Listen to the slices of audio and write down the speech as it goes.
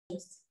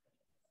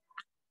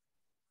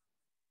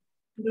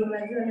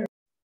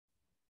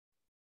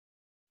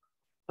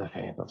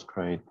Okay, that's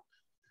great.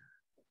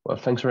 Well,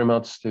 thanks very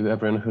much to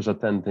everyone who's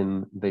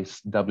attending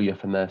this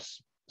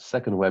WFNS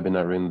second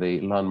webinar in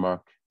the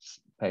landmark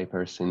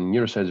papers in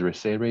neurosurgery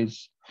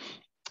series.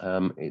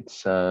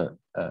 It's a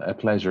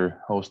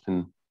pleasure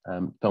hosting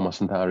Thomas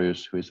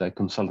Santarius, who is a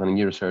consultant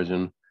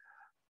neurosurgeon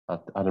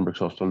at Addenbrooke's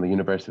Hospital and the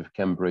University of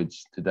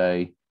Cambridge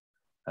today.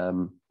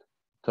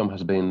 Tom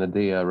has been a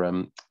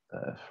dear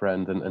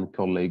friend and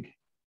colleague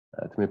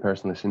to me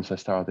personally since I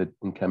started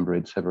in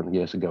Cambridge several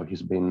years ago.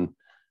 He's been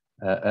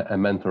a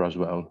mentor as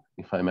well,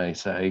 if I may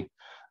say.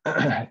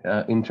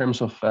 In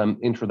terms of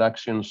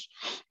introductions,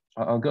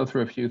 I'll go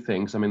through a few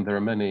things. I mean, there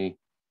are many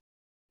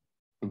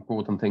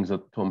important things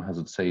that Tom has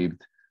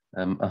achieved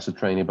as a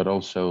trainee, but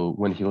also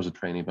when he was a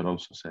trainee, but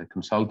also as a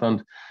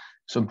consultant.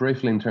 So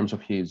briefly, in terms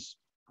of his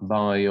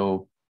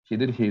bio, he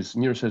did his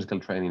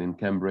neurosurgical training in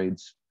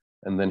Cambridge,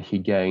 and then he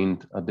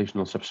gained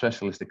additional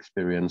subspecialist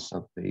experience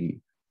at the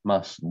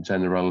Mass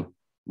General,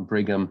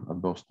 Brigham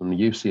at Boston,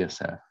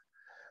 UCSF,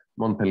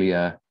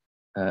 Montpellier,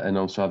 and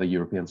also other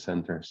European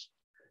centers.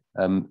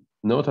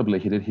 Notably,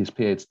 he did his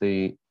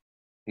PhD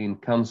in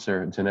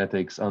cancer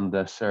genetics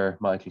under Sir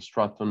Michael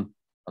Stratton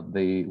at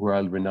the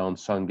world-renowned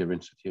Sanger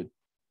Institute.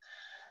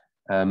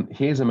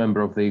 He is a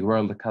member of the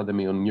World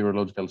Academy on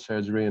Neurological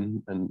Surgery,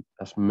 and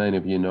as many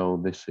of you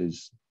know, this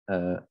is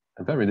a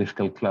very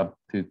difficult club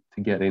to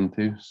get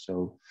into.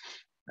 So,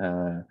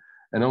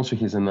 and also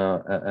he's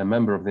a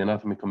member of the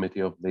anatomy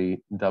committee of the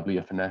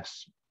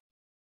WFNS.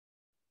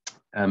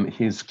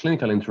 His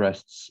clinical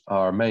interests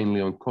are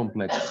mainly on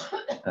complex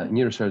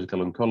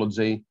neurosurgical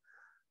oncology,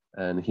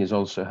 and he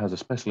also has a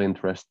special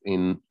interest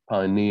in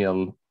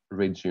pineal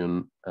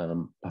region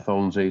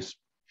pathologies.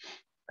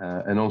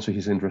 And also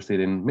he's interested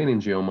in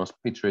meningiomas,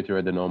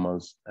 pituitary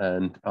adenomas,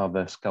 and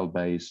other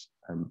skull-based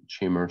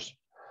tumors.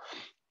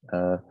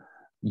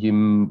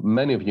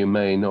 Many of you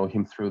may know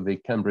him through the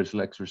Cambridge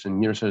Lectures in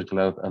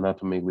Neurosurgical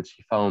Anatomy, which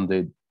he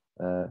founded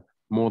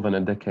more than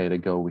a decade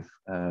ago with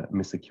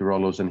Mr.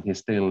 Kirolos, and he's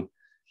still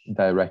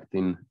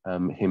directing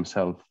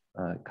himself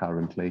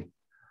currently.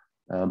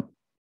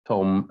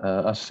 Tom,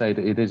 as I said,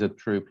 it is a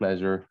true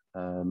pleasure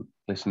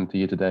listening to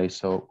you today.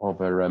 So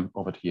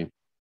over to you.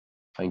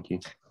 Thank you.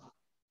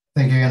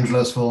 Thank you,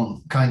 Angelos,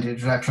 for kind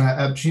introduction.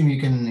 I presume you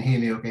can hear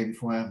me okay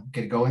before I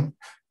get going?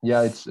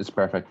 Yeah, it's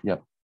perfect. Yeah.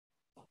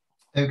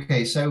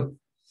 Okay, so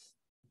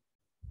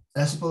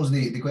I suppose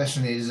the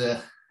question is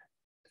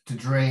to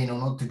drain or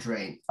not to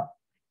drain.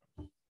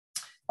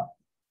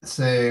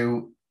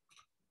 So,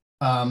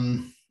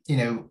 you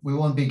know, we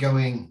won't be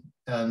going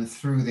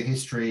through the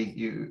history.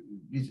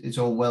 It's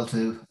all well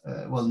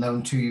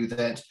known to you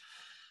that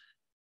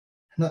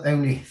not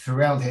only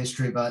throughout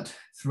history, but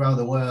throughout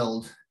the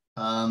world,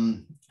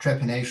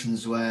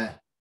 trepanations were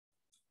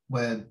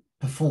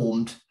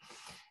performed,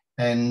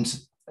 and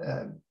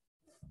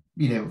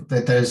you know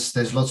that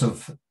there's lots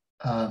of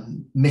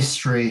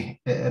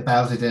mystery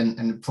about it,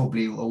 and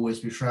probably will always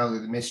be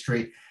shrouded in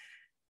mystery.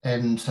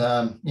 And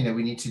you know,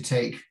 we need to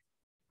take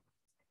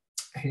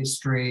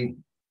history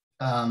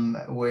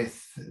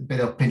with a bit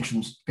of pinch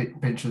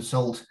of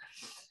salt.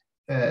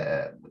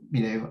 You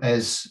know,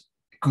 as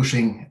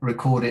Cushing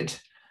recorded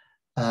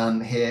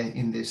here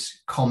in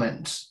this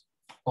comment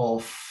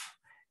of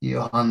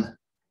Johann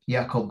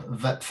Jakob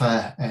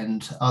Wepfer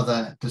and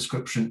other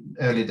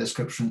early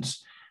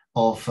descriptions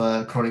of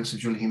chronic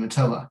subdural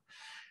hematoma.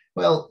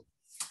 Well,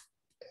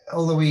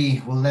 although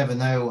we will never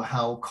know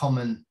how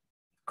common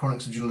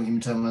chronic subdural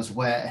hematomas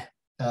were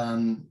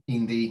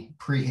in the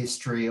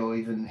prehistory or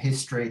even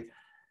history,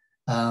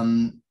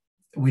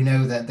 we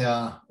know that they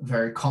are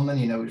very common,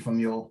 you know, from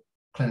your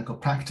clinical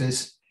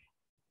practice.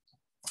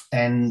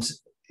 And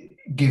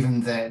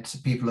given that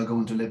people are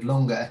going to live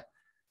longer,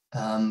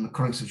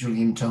 chronic subdural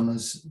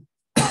hematomas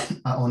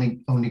are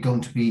only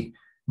going to be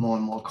more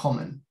and more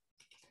common.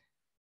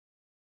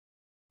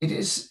 It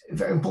is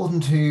very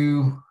important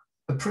to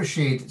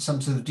appreciate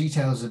some sort of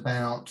details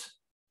about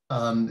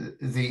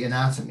the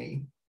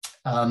anatomy.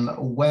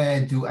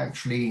 Where do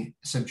actually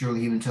subdural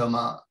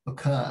hematoma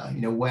occur?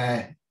 You know,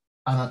 where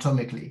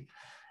anatomically?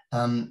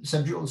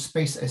 Subdural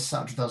space as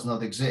such does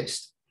not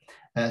exist.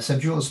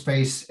 Subdural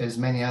space, as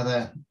many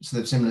other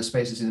sort of similar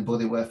spaces in the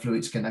body where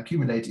fluids can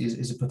accumulate,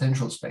 is a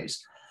potential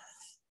space.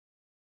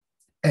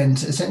 And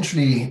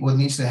essentially what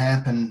needs to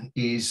happen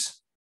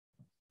is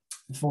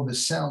for the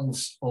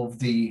cells of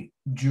the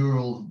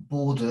dural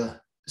border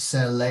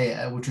cell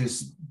layer, which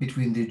is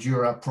between the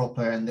dura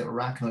proper and the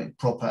arachnoid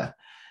proper,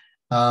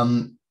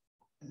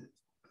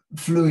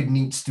 fluid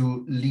needs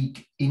to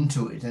leak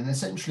into it. And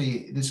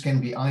essentially this can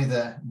be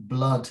either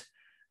blood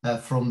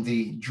from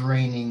the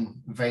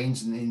draining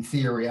veins and in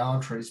theory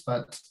arteries,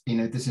 but you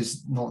know, this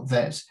is not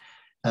that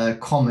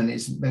common.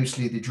 It's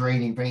mostly the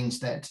draining veins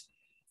that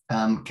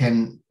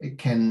can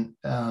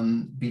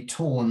be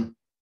torn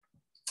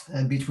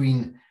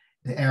between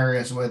the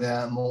areas where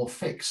they're more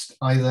fixed,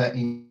 either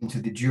into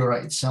the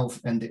dura itself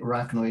and the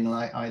arachnoid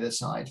on either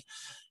side,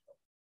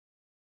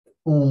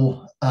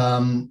 or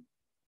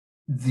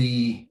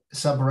the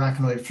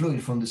subarachnoid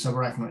fluid from the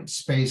subarachnoid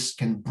space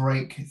can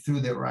break through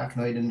the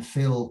arachnoid and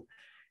fill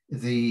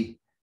the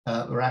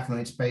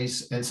arachnoid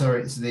space,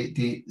 sorry, it's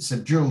the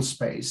subdural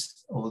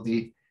space or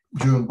the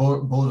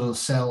dural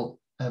cell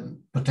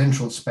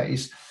potential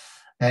space,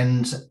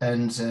 and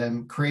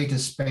create a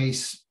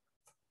space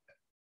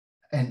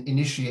and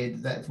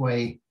initiate that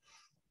way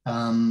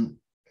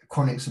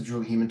chronic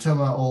subdural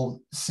hematoma, or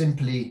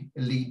simply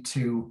lead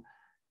to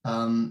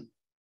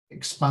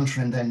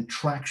expansion and then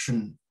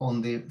traction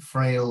on the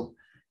frail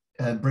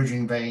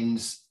bridging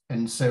veins,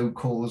 and so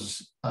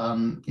cause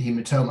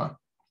hematoma.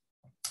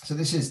 So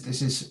this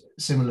is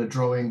similar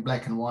drawing,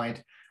 black and white,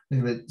 a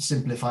little bit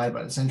simplified,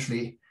 but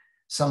essentially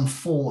some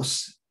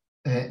force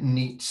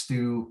needs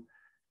to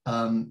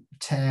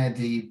tear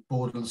the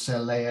border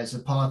cell layers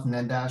apart, and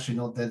then they're actually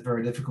not that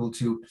very difficult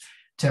to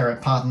tear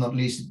apart, not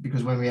least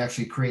because when we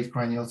actually create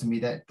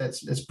craniotomy,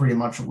 that's pretty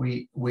much what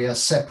we are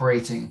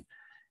separating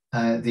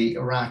the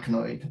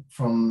arachnoid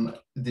from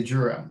the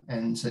dura,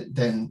 and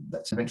then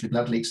that's eventually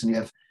blood leaks and you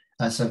have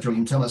subdural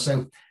hematoma.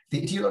 So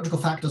the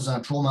etiological factors are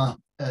trauma,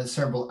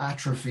 cerebral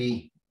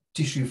atrophy,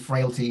 tissue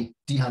frailty,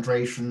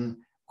 dehydration,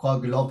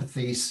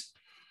 coagulopathies,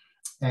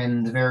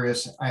 and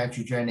various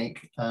iatrogenic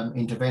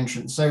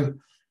interventions. So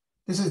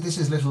this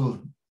is little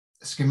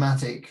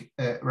schematic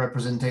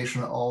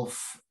representation of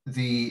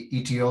the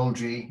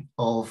etiology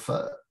of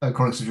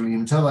chronic subdural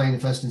hematoma. In the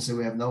first instance,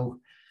 we have no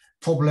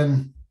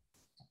problem,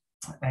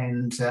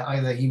 and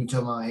either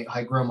hematoma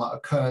hygroma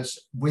occurs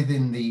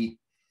within the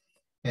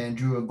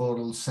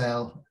duroborder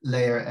cell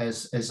layer,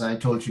 as I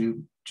told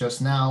you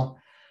just now,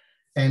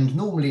 and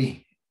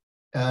normally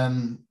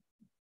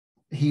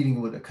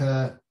healing would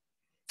occur,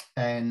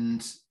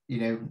 and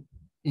in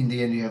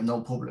the end you have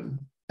no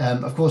problem.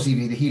 Of course, if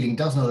the healing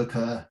does not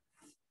occur,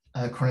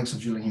 chronic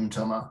subdural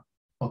hematoma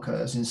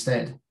occurs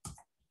instead.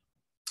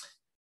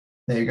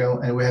 There you go,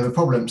 and we have a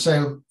problem.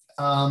 So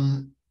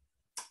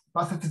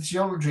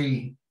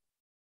pathophysiology,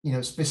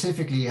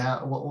 specifically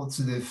what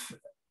sort of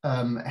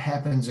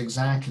happens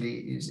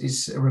exactly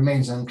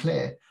remains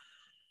unclear.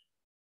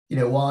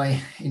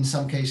 Why in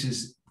some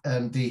cases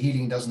the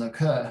healing doesn't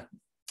occur.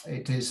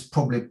 It is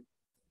probably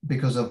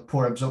because of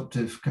poor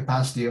absorptive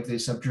capacity of the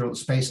subdural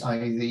space,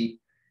 i.e. the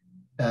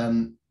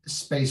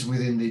space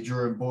within the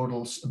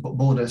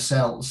duroborder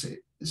cells.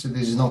 So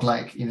this is not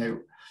like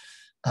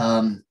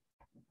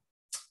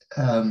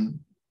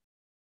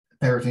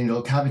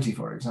peritoneal cavity,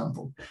 for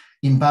example.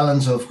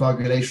 Imbalance of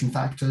coagulation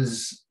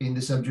factors in the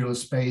subdural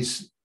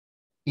space,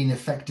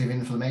 ineffective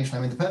inflammation.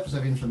 I mean, the purpose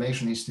of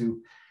inflammation is to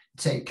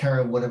take care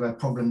of whatever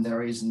problem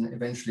there is and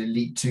eventually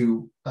lead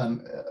to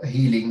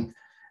healing,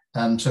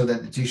 so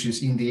that the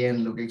tissues in the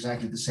end look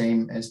exactly the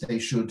same as they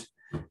should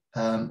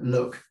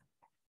look,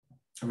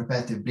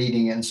 repetitive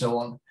bleeding and so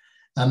on.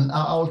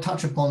 I'll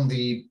touch upon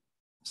the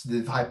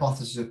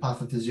hypothesis of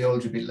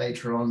pathophysiology a bit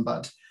later on,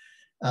 but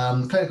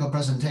clinical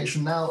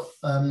presentation now,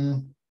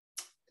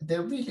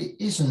 there really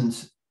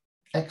isn't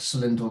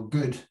excellent or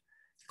good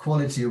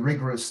quality,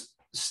 rigorous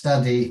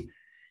study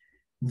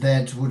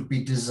that would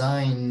be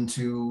designed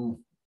to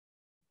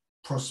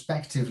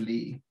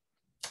prospectively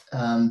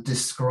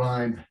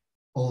describe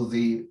all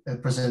the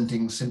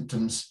presenting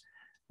symptoms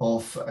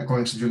of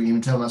chronic subdural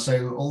hematoma.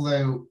 So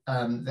although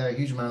there are a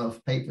huge amount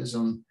of papers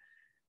on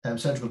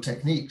surgical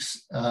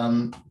techniques,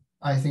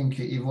 I think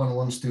if one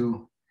wants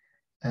to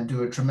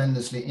do a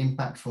tremendously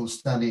impactful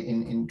study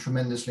in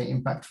tremendously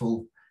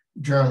impactful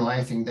journal,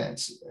 I think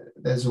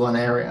there's one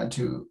area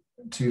to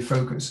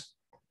focus.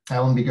 I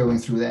won't be going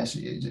through that,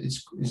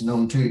 it's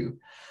known to you.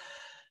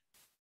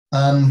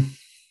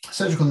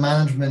 Surgical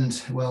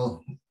management,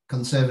 well,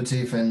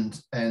 conservative and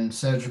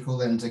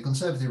surgical, and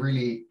conservative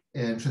really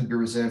should be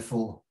reserved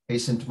for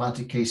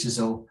asymptomatic cases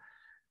or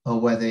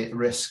where the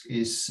risk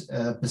is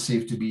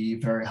perceived to be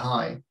very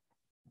high.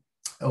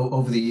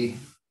 Over the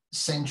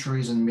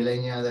centuries and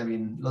millennia, there have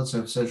been lots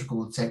of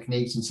surgical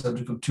techniques and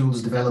surgical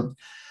tools developed,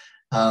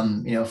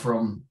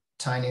 from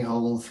tiny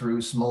hole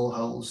through small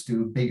holes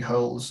to big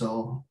holes,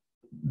 or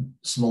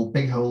small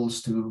big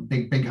holes to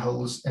big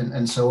holes,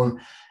 and so on.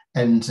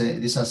 And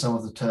these are some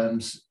of the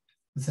terms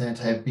that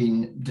have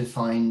been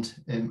defined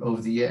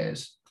over the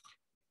years.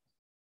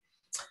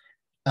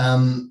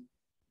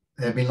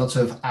 There have been lots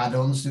of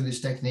add-ons to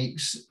these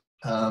techniques,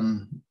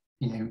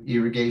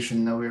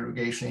 irrigation, no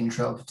irrigation,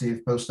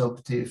 intraoperative,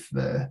 postoperative,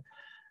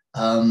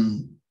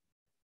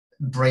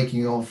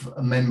 breaking of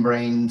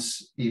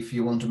membranes. If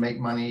you want to make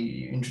money,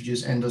 you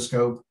introduce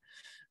endoscope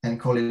and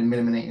call it a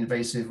minimally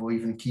invasive, or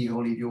even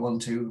keyhole if you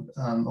want to,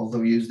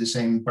 although you use the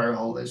same burr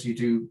hole as you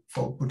do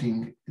for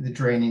putting the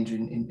drainage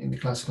in the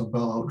classical burr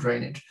hole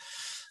drainage.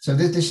 So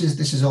this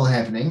is all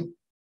happening.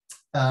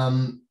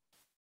 And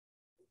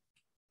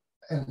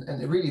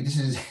really this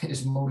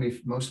is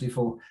mostly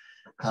for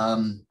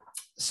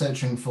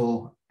searching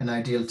for an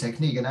ideal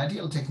technique. An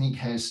ideal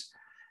technique is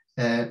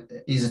a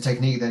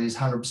technique that is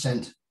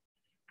 100%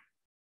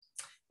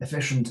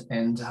 efficient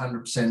and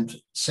 100%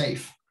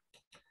 safe.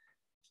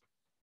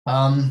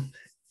 As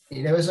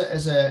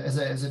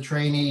a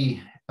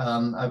trainee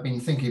I've been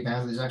thinking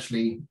about is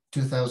actually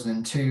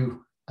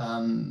 2002,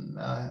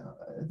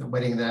 the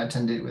wedding that I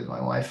attended with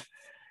my wife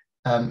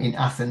in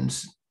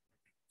Athens.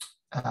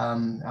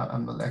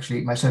 I'm not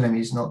actually, my surname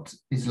is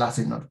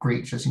Latin, not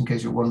Greek, just in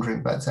case you're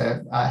wondering, but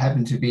I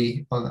happened to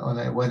be on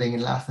a wedding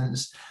in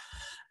Athens,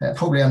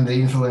 probably under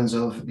the influence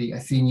of the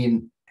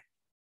Athenian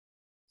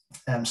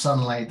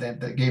sunlight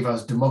that gave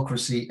us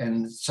democracy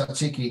and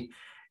tzatziki.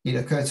 It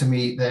occurred to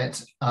me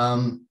that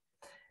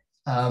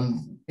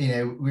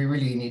we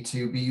really need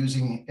to be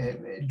using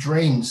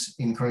drains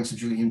in chronic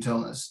subdural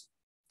hematomas.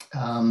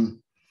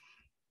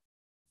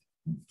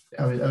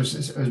 I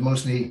was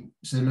mostly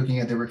sort of looking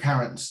at the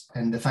recurrence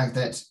and the fact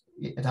that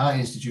at our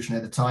institution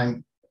at the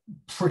time,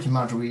 pretty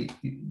much we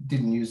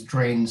didn't use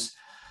drains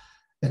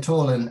at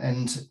all.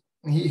 And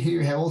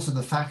here you have also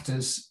the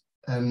factors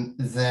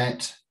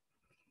that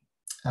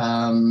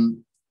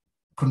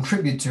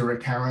contribute to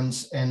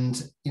recurrence,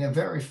 and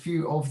very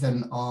few of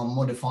them are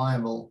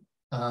modifiable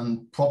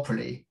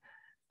properly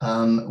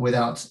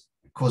without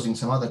causing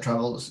some other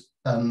troubles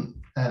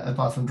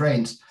apart from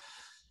drains.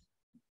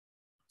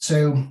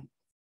 So,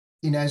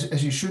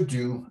 as you should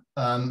do,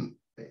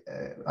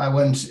 I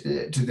went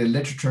to the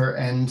literature,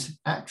 and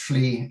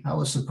actually I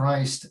was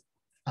surprised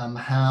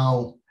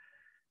how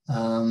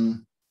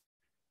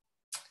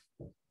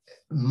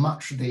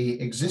much the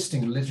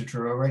existing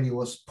literature already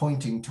was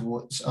pointing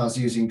towards us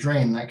using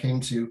drain. I came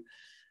to,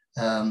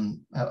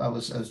 I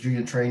was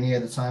junior trainee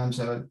at the time,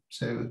 so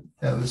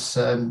I was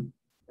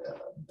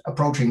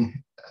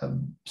approaching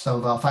some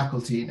of our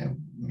faculty,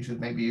 we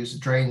should maybe use the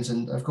drains,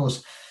 and of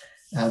course,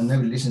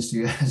 nobody listens to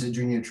you as a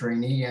junior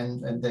trainee,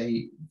 and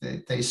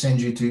they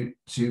send you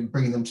to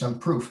bring them some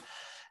proof.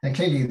 And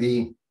clearly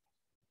the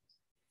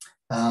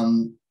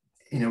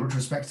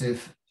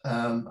retrospective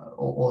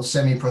or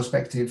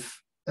semi-prospective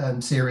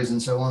series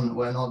and so on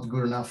were not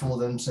good enough for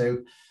them. So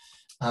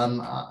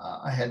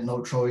I had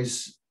no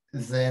choice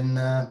than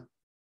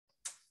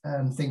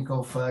think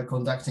of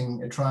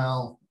conducting a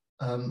trial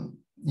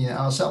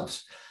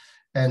ourselves.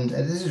 And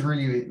this is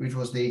really, which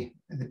was the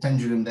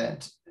pendulum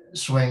that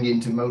swung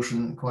into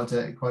motion quite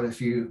a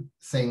few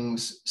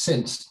things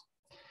since.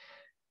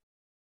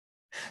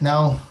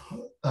 Now,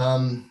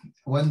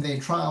 when the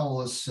trial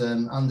was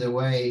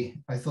underway,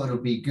 I thought it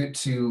would be good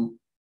to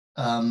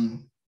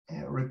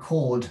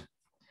record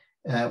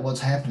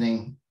what's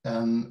happening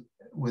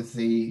with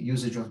the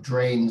usage of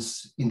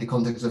drains in the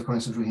context of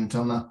chronic subdural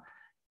hematoma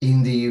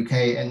in the UK.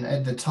 And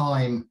at the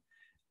time,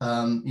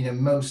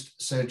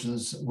 most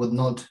surgeons would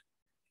not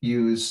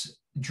use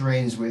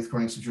drains with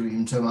chronic subdural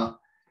hematoma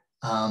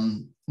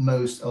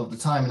most of the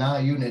time, and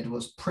our unit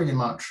was pretty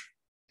much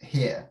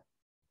here.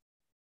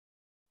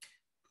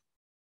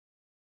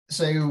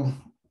 So,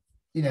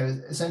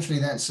 essentially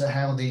that's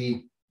how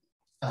the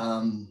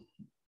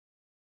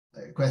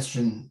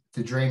question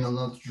to drain or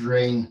not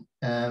drain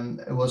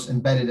was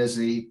embedded as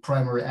the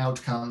primary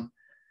outcome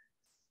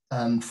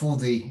for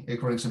the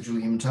chronic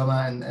subdural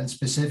hematoma, and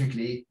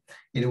specifically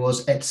it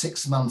was at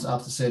 6 months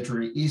after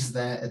surgery. Is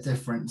there a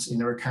difference in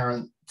the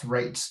recurrent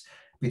rates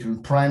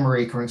between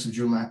primary chronic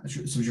subdural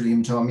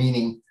hematoma,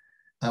 meaning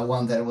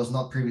one that was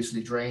not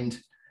previously drained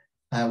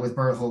with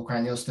burr hole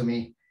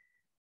craniostomy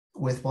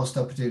with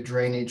postoperative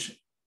drainage,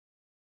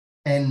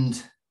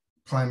 and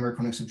primary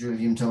chronic subdural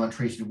hematoma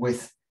treated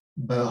with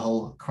burr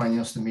hole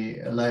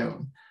craniostomy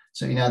alone?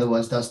 So in other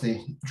words, does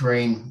the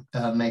drain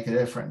make a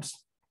difference?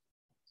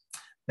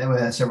 There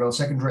were several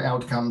secondary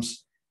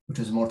outcomes, which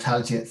was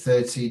mortality at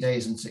 30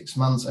 days and 6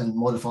 months, and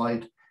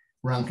modified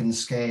Rankin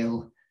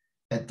scale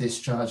at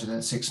discharge and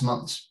at 6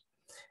 months.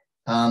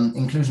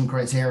 Inclusion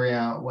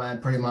criteria were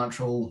pretty much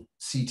all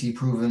CT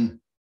proven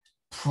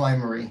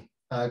primary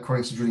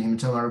chronic subdural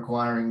hematoma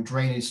requiring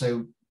drainage,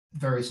 so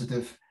very sort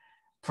of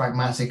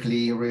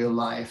pragmatically real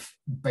life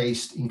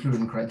based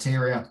inclusion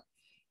criteria.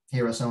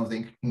 Here are some of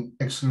the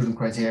exclusion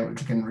criteria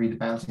which you can read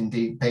about in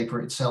the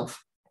paper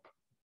itself.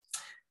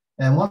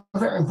 And one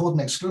very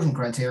important exclusion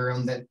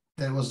criterion that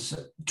was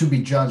to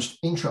be judged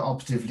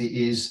intraoperatively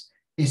is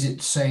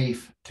it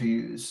safe to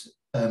use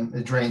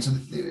a drain? So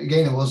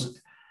again, it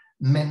was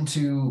meant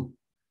to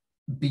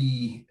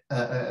be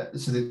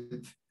so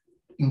the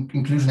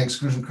inclusion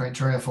exclusion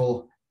criteria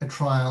for a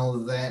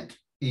trial that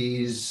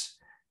is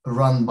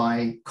run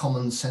by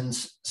common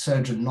sense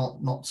surgeon,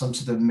 not some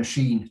sort of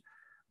machine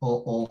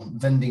or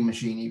vending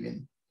machine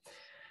even.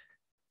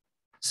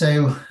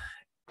 So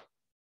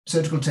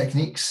surgical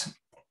techniques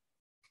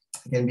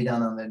can be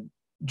done on the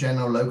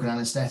general local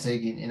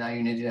anesthetic. In our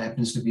unit, it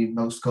happens to be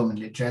most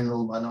commonly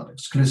general, but not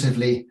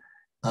exclusively.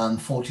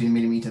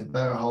 14mm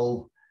burr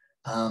hole,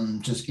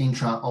 just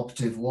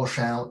intraoperative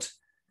washout,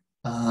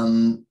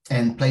 and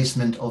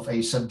placement of a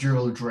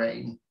subdural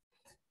drain.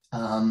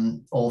 I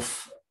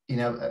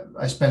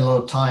spent a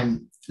lot of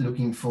time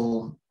looking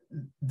for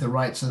the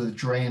right sort of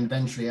drain.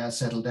 Eventually, I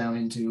settled down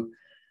into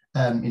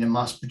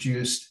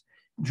mass-produced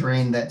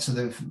drain that sort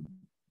of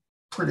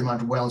pretty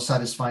much well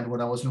satisfied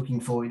what I was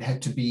looking for. It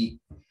had to be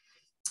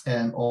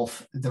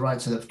of the right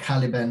sort of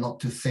caliber,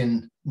 not too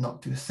thin,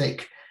 not too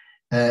thick,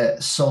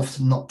 soft,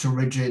 not too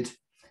rigid,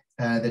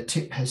 the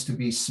tip has to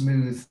be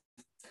smooth,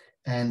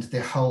 and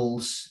the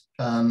holes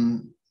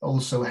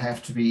also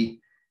have to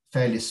be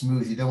fairly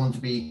smooth. You don't want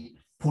to be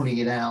pulling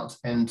it out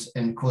and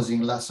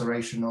causing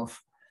laceration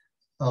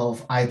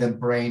of either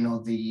brain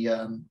or the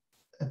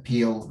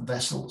appeal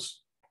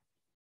vessels.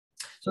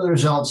 So the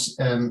results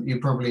you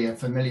probably are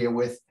familiar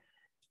with.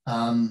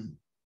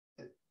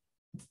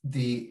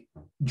 The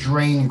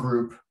drain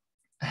group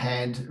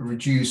had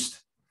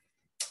reduced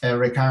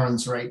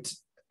recurrence rate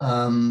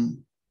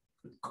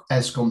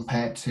as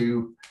compared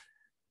to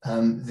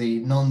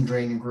the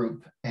non-drain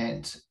group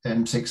at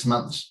 6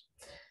 months.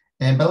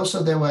 But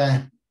also there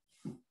were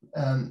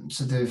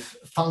sort of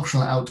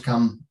functional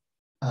outcome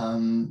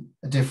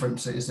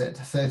differences at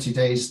 30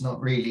 days,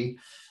 not really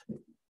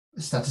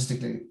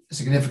statistically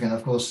significant.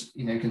 Of course,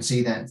 you can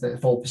see that the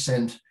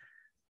 4%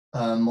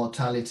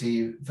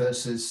 mortality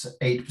versus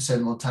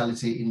 8%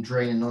 mortality in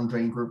drain and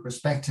non-drain group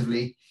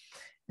respectively.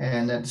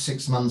 And at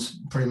 6 months,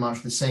 pretty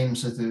much the same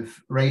sort of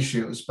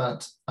ratios,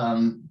 but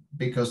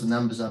because the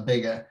numbers are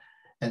bigger,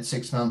 at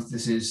 6 months,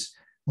 this is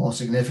more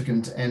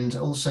significant. And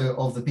also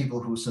of the people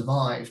who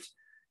survived,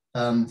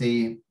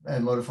 the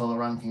modifier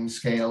ranking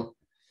scale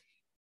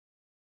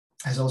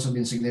has also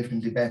been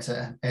significantly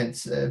better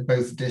at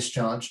both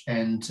discharge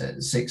and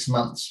 6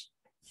 months.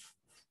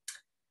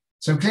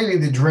 So clearly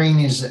the drain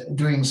is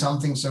doing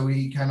something. So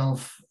we kind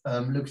of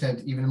looked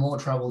at even more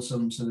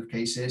troublesome sort of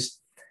cases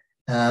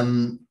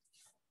in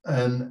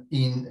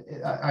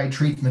eye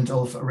treatment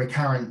of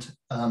recurrent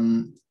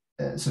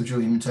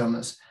subdural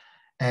hematomas.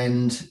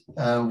 And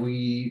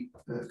we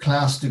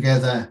classed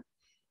together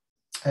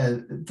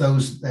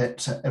those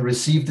that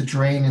received the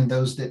drain and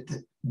those that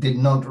did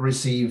not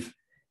receive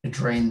a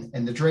drain.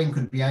 And the drain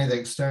could be either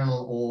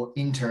external or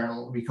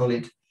internal. We call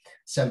it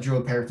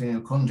subdural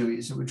peritoneal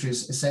conduits, which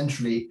is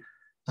essentially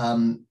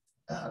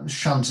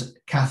shunt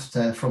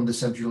catheter from the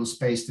subdural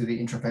space to the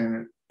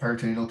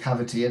intraperitoneal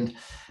cavity. And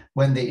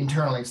when the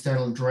internal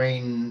external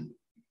drain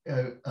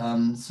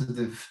sort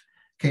of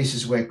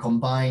cases were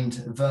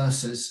combined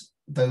versus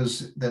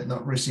those that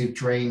not received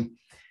drain,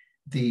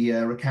 the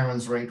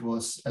recurrence rate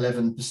was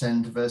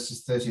 11%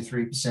 versus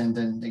 33%.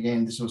 And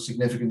again, this was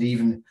significant,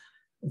 even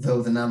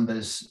though the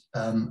numbers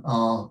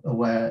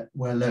were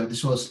low.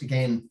 This was,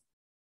 again,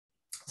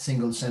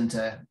 single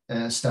center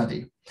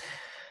study.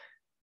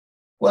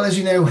 Well, as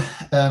you know,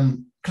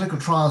 clinical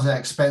trials are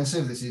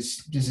expensive. This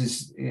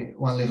is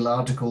one little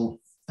article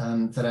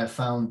that I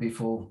found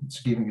before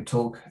giving a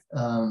talk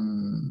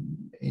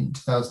in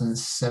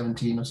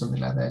 2017 or something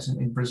like that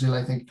in Brazil,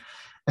 I think.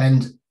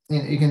 And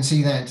you can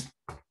see that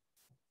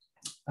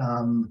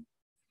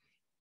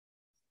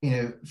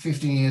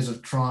 15 years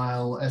of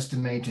trial,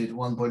 estimated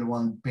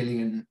 $1.1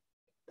 billion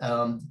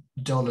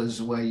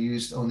were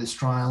used on these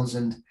trials,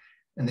 and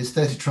these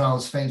 30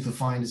 trials failed to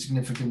find a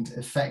significant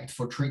effect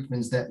for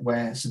treatments that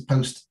were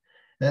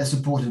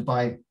supported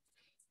by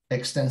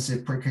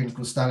extensive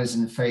preclinical studies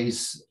in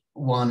phase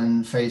 1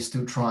 and phase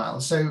 2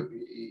 trials. So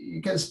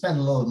you can spend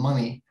a lot of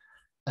money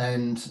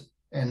and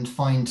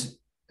find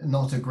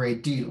not a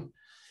great deal.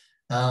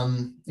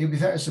 You'll be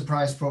very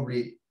surprised,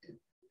 probably,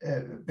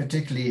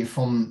 particularly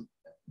from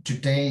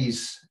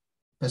today's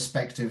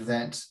perspective,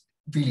 that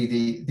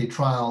really the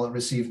trial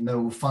received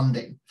no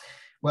funding.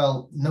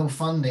 Well, no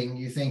funding,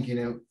 you think,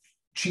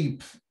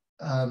 cheap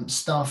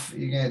stuff,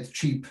 you get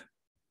cheap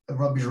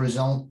rubbish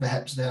result,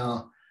 perhaps they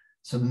are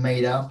some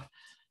made up,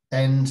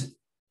 and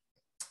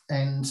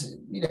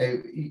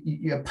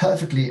you're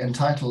perfectly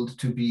entitled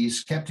to be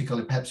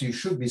skeptical. Perhaps you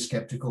should be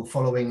skeptical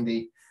following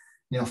the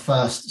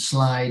first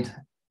slide,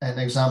 an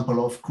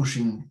example of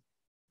Cushing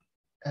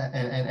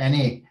and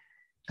any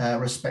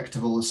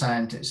respectable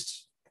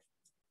scientist.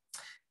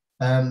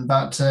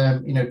 But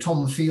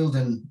Tom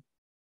Fielden,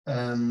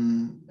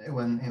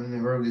 when he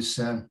wrote this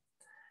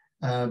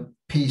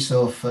piece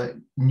of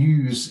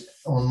news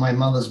on my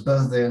mother's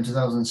birthday in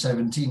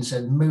 2017,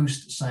 said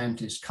most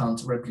scientists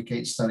can't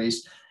replicate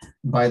studies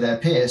by their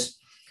peers.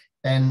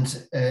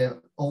 And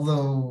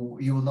although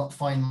you will not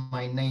find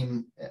my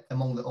name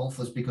among the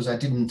authors because I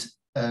didn't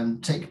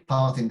take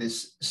part in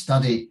this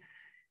study,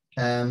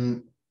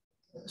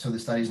 so the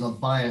study is not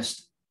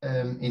biased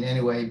in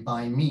any way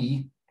by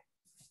me,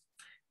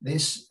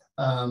 this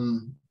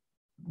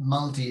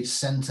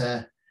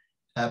multi-center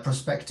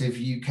prospective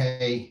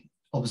UK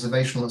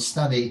observational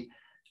study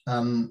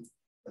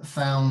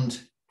found,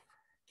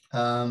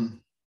 there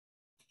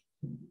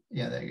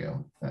you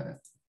go,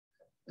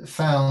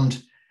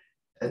 found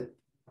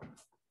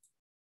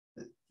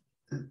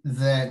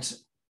that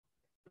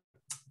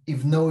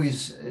if no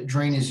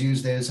drain is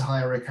used, there's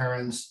higher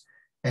recurrence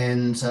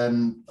and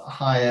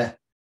higher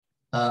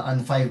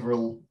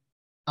unfavorable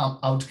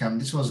outcome.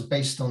 This was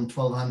based on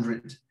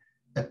 1,200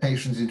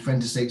 patients in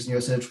 26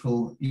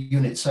 neurosurgical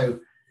units. So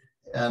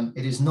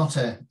it is not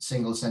a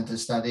single center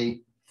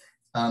study.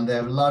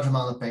 There are a large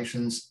amount of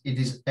patients. It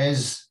is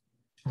as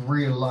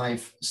real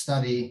life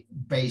study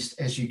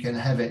based as you can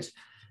have it.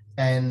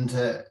 And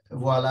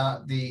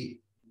voila, the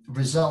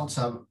results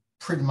are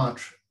pretty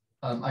much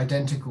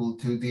identical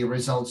to the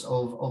results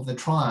of the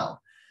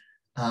trial.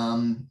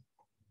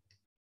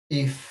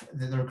 if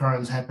the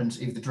recurrence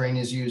happens, if the drain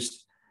is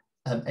used,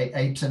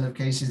 8% of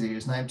cases, they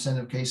use 9%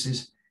 of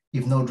cases.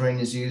 If no drain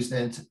is used,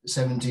 then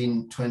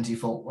 17,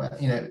 24. Well,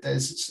 you know,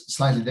 it's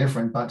slightly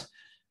different, but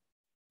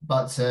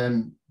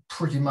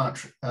pretty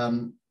much,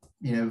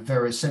 you know,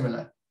 very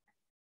similar.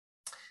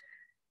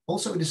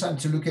 Also, we decided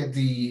to look at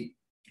the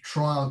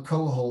trial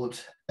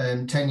cohort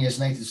 10 years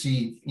later to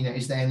see, you know,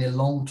 is there any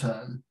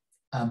long-term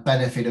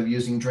benefit of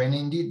using drain?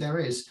 Indeed, there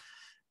is.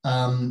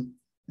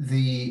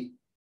 The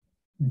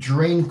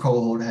drain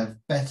cohort have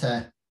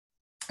better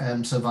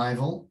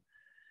survival.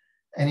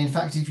 And in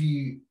fact, if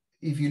you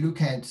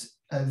look at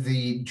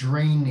the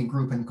drain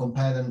group and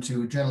compare them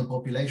to general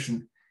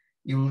population,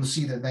 you will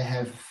see that they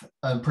have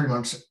pretty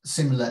much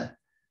similar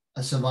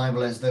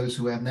survival as those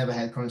who have never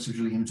had chronic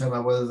subdural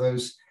hematoma, whether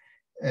those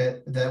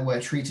that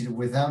were treated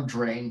without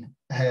drain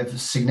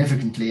have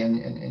significantly,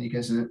 and you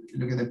can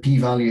look at the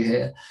p-value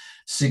here,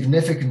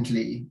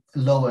 significantly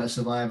lower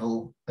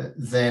survival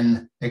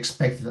than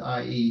expected,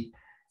 i.e.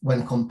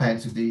 when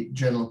compared to the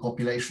general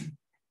population.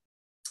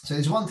 So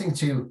it's one thing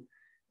to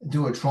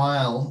do a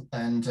trial,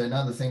 and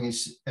another thing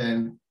is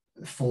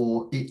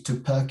for it to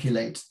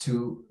percolate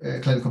to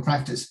clinical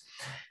practice.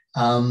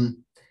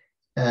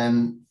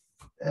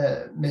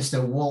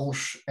 Mr.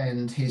 Walsh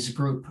and his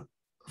group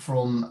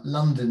from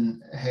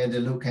London had a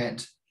look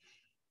at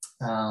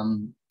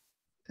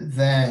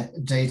their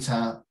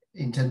data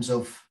in terms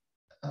of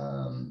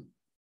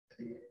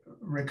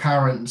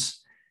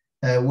recurrence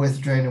with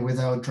drain and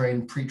without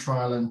drain,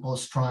 pre-trial and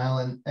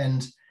post-trial,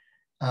 and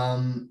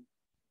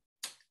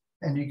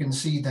you can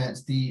see that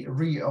the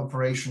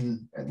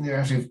reoperation,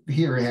 actually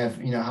here we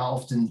have, you know, how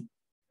often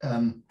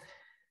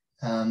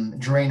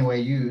drain were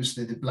used,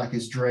 the black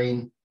is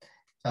drain,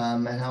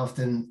 and how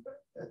often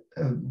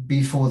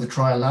before the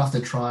trial, after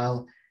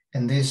trial,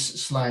 and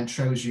this slide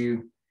shows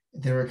you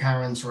the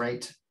recurrence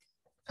rate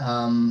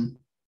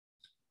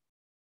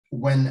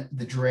when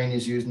the drain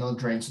is used, not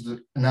drain. So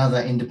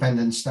another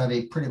independent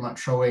study pretty much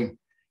showing,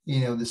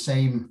 you know, the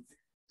same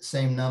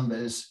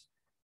numbers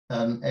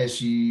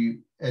as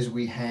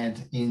we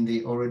had in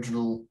the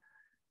original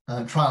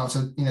trial.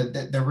 So, you know,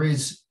 it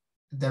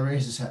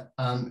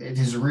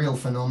is a real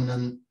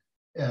phenomenon,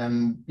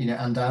 you know,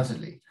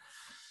 undoubtedly.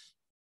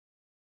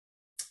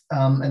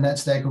 And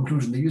that's their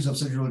conclusion. The use of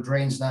subdural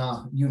drains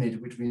now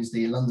unit, which means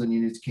the London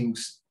unit,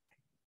 King's,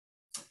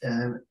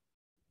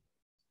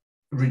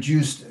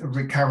 reduced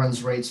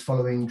recurrence rates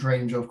following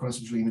drainage of chronic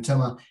subdural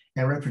hematoma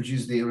and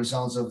reproduced the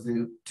results of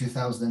the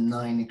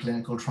 2009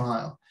 clinical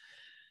trial.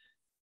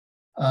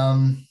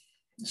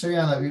 So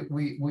yeah,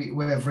 we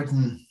have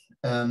written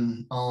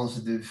our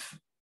sort of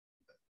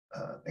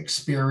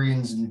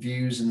experience and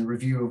views and the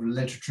review of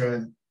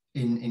literature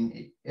in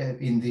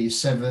the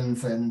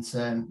 7th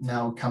and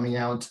now coming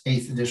out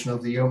 8th edition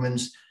of the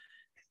Yeomans.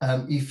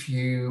 If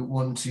you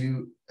want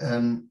to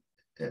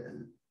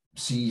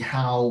see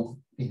how,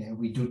 you know,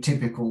 we do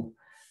typical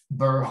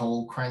burr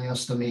hole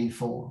craniostomy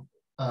for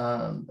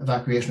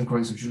evacuation of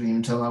chronic subdural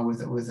hematoma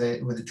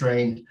with a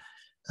drain,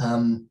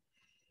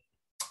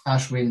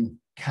 Ashwin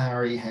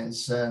Carey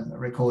has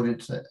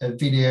recorded a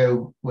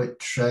video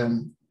which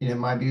you know,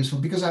 might be useful,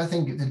 because I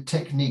think the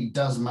technique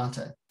does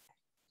matter.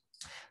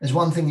 There's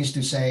one thing is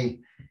to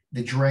say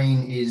the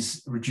drain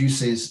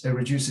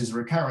reduces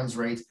recurrence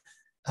rate.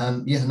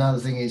 Yet another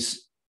thing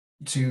is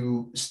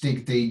to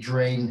stick the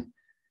drain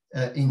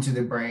into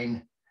the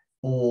brain,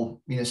 or,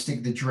 you know,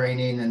 stick the drain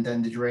in and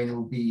then the drain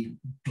will be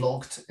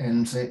blocked,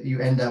 and you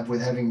end up with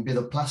having a bit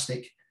of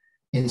plastic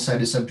inside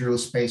the subdural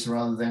space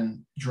rather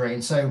than drain.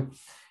 So,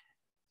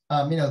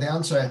 you know, the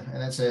answer,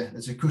 and that's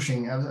a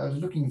Cushing. I was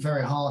looking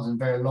very hard and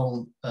very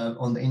long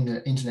on the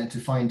internet to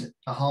find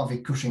a Harvey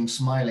Cushing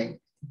smiling,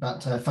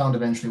 but I found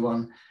eventually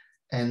one.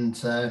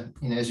 And,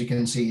 you know, as you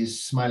can see,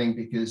 he's smiling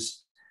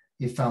because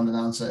he found an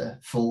answer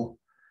for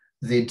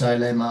the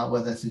dilemma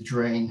whether to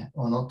drain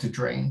or not to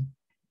drain.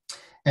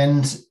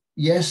 And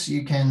yes,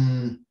 you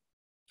can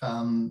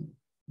you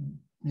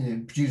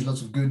know, produce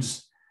lots of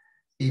goods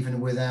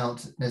even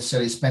without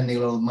necessarily spending a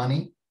lot of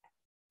money.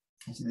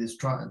 See this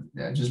trial,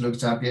 I just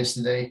looked up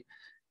yesterday,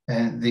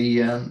 and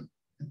the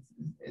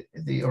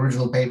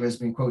original paper has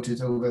been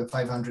quoted over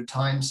 500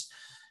 times.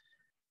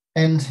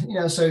 And, you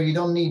know, so you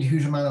don't need a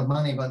huge amount of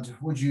money, but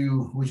what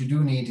you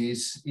do need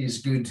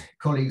is good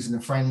colleagues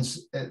and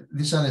friends.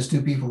 These are the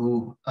two people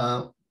who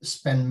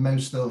spend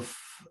most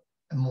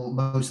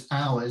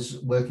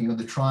hours working on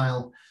the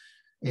trial.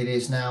 It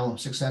is now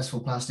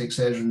successful plastic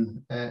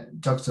surgeon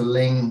Dr.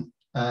 Ling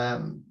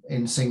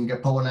in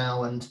Singapore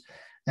now,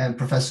 and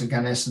Professor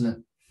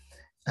Ganesan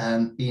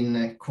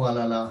in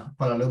Kuala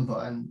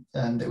Lumpur,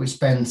 and we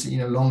spent, you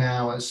know, long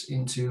hours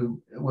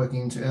into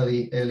working into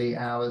early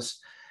hours,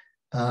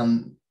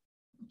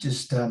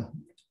 just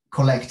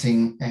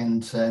collecting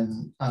and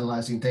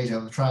analyzing data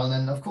of the trial. And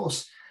then, of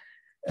course,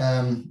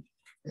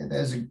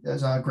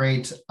 there's our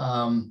great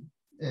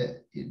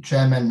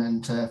chairman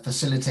and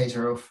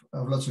facilitator of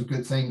lots of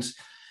good things,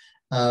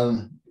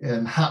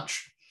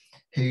 Hutch,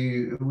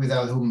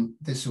 without whom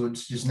this would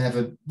just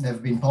never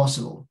been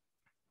possible.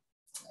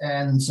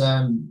 And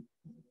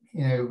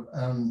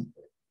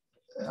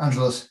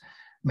Angelos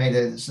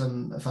made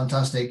some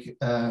fantastic,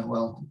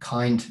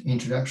 kind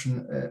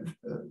introduction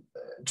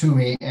to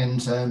me,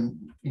 and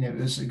it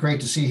was great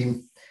to see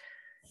him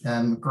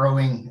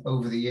growing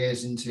over the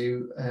years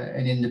into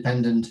an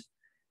independent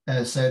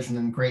surgeon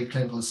and great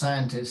clinical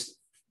scientist.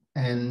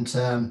 And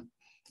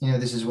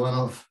this is one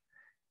of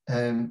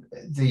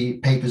the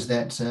papers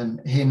that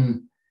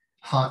him,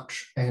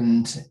 Hutch,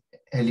 and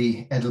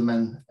Ellie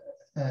Edelman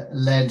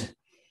led,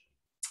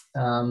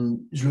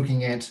 is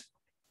looking at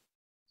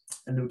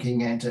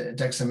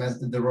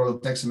the role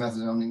of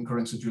dexamethasone in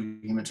chronic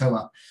subdural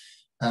hematoma.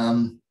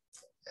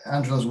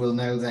 Angelos will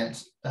know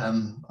that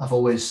I've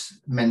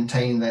always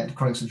maintained that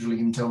chronic subdural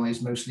hematoma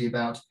is mostly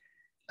about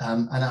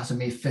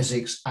anatomy,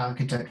 physics,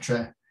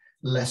 architecture,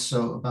 less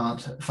so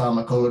about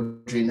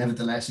pharmacology.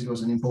 Nevertheless, it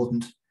was an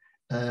important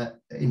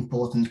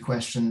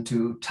question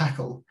to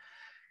tackle.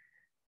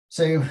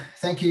 So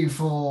thank you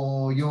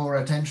for your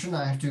attention.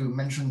 I have to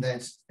mention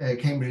that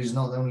Cambridge is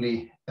not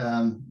only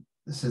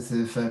sort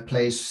of a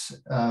place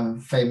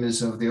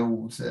famous of the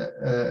old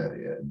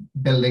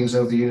buildings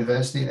of the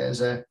university.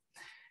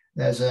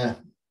 There's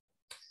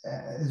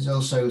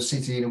also a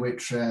city in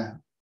which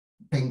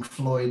Pink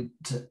Floyd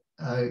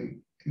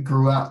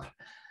grew up.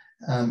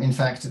 In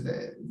fact,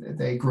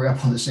 they grew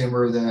up on the same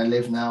road that I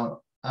live now.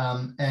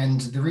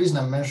 And the reason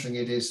I'm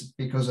mentioning it is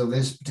because of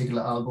this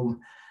particular album,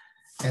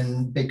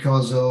 and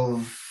because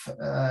of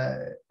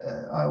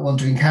I want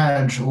to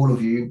encourage all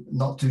of you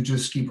not to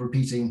just keep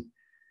repeating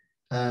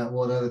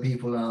what other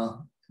people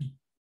are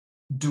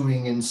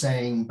doing and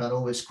saying, but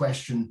always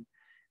question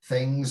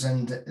things,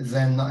 and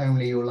then not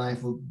only your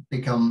life will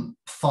become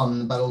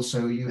fun, but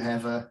also you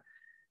have a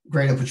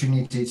great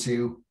opportunity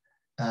to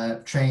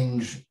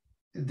change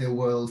the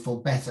world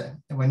for better.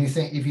 And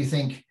if you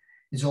think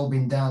it's all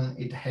been done,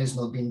 it has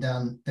not been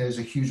done. There's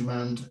a huge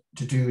amount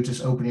to do.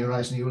 Just open your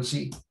eyes and you will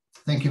see.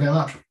 Thank you very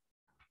much.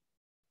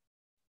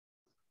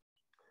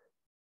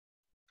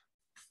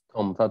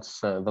 Tom,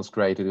 that's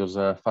great. It was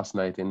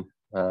fascinating.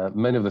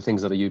 Many of the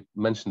things that you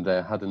mentioned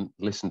there I hadn't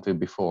listened to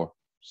before,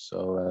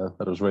 so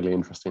that was really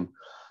interesting,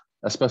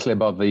 especially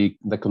about the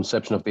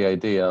conception of the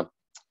idea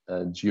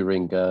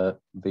during the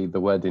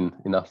wedding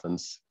in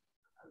Athens.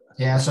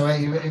 Yeah, so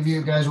if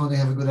you guys want to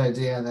have a good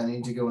idea, then you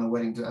need to go on a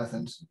wedding to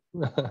Athens.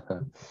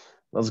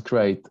 That's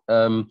great.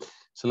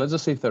 So let's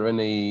just see if there are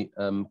any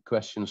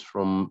questions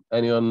from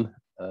anyone.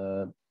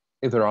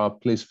 If there are,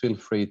 please feel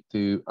free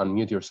to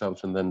unmute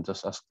yourselves and then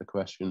just ask the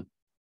question.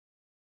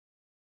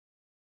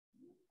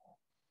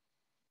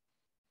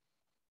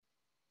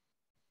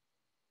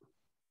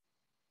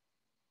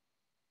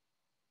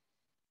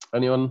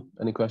 Anyone?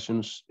 Any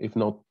questions? If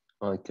not,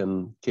 I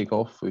can kick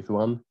off with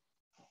one.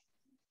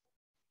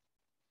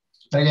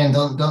 Again,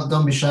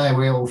 don't be shy.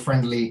 We're all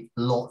friendly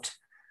lot.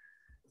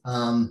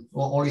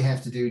 All you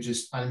have to do is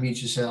just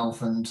unmute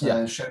yourself and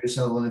show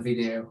yourself on a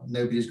video.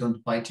 Nobody's going to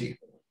bite you.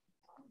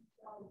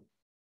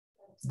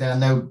 There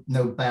are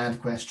no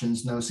bad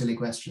questions, no silly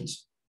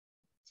questions.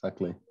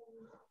 Exactly.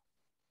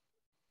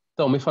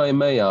 Tom, if I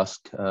may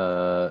ask,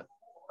 I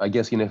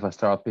guess if I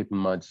start, people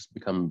might just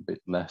become a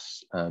bit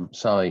less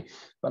shy.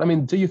 But I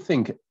mean, do you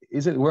think,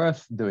 is it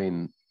worth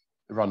doing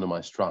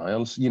randomized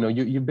trials?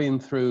 You've been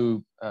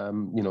through,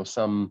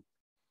 some,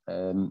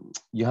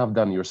 you have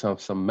done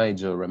yourself some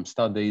major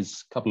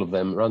studies, a couple of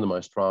them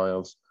randomized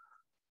trials.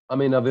 I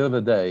mean, at the other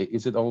day,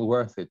 is it all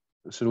worth it?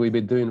 Should we be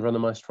doing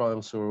randomized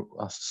trials or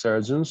as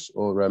surgeons,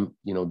 or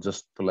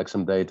just collect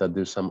some data,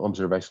 do some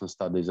observational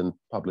studies and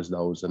publish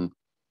those, and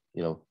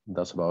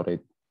that's about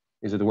it?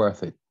 Is it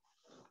worth it?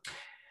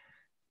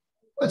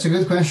 That's a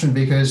good question,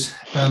 because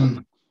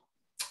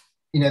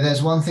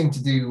there's one thing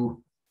to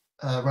do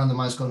a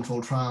randomized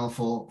control trial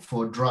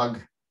for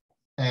drug,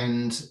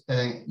 and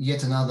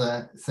yet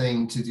another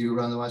thing to do a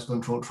randomized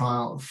control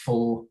trial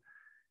for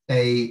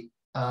a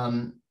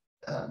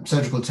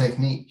surgical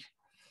technique.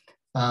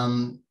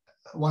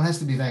 One has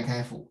to be very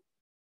careful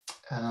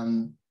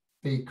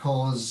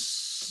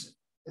because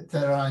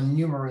there are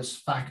numerous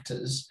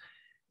factors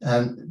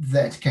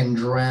that can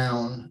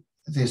drown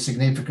the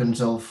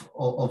significance of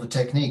a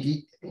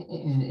technique.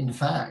 In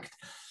fact,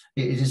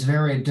 it is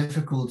very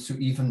difficult to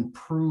even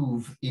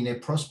prove in a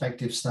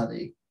prospective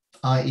study,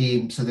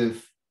 i.e. sort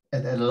of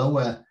at a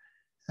lower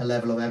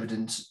level of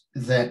evidence,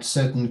 that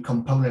certain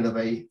component of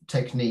a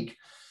technique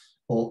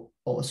or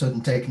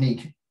certain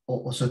technique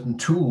or certain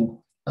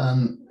tool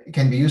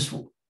can be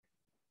useful.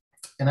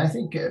 And I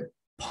think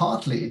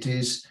partly it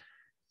is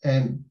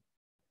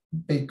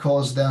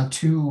because there are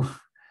two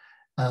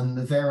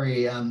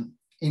very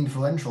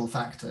influential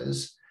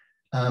factors,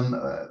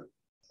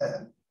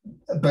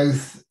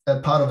 both a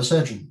part of a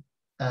surgeon.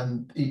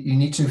 You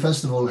need to,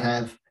 first of all,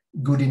 have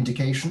good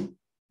indication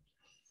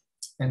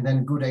and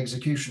then good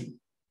execution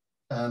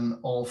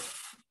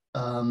of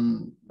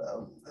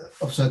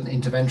certain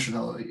intervention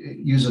or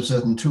use of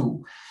certain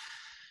tool.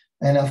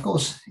 And of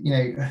course,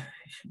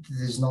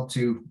 this is not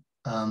to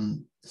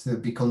sort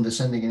of be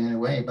condescending in any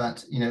way,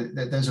 but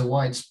there's a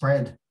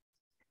widespread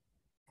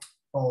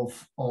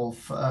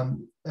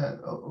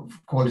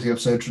quality of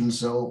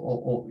surgeons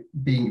or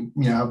being,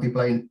 how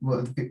people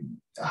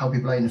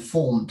are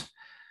informed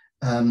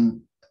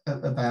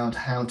about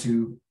how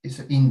to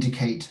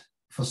indicate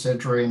for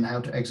surgery and how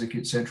to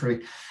execute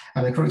surgery.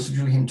 And the chronic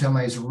subdural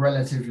hematoma is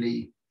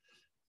relatively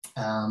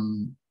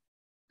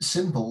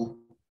simple,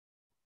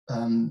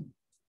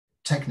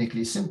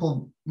 technically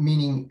simple,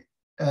 meaning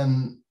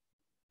that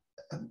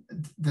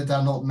there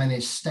are not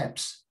many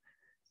steps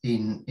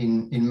in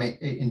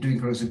doing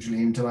chronic subdural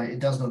hematoma. It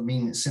does not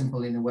mean it's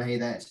simple in a way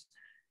that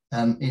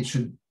it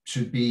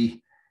should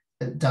be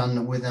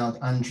done without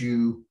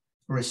undue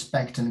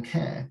respect and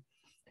care.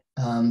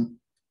 I'm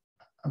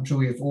sure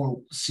we have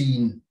all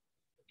seen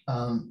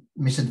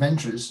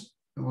misadventures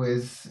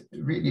with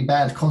really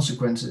bad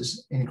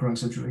consequences in chronic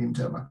subdural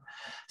hematoma.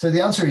 So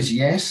the answer is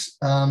yes,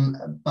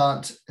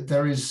 but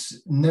there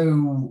is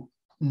no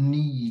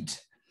need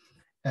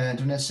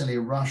to necessarily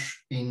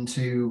rush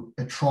into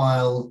a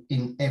trial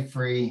in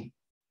every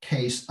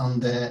case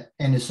under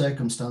any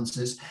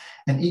circumstances.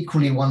 And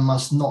equally, one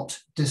must not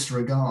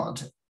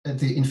disregard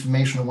the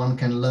information one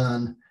can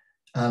learn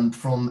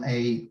from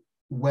a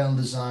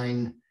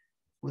well-designed,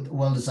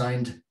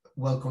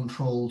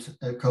 well-controlled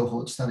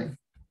cohort study,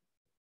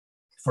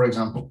 for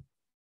example.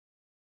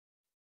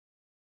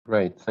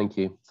 Great, thank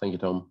you,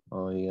 Tom.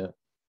 Yeah.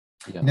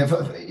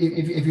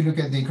 If you look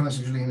at the chronic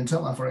subdural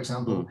hematoma, for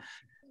example,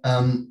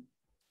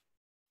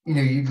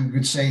 you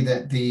could say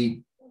that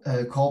the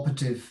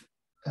cooperative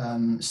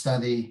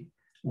study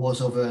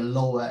was of a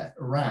lower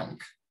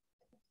rank,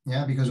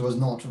 because it was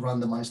not a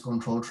randomized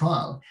controlled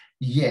trial.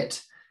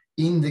 Yet,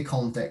 in the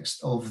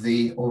context of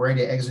the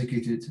already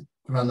executed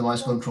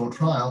randomized controlled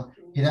trial,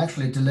 it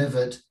actually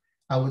delivered,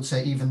 I would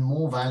say, even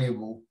more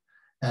valuable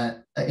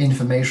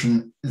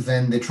information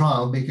than the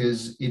trial,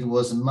 because it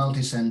was a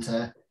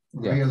multi-center,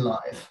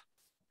 real-life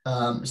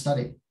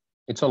study.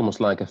 It's almost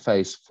like a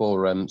phase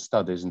 4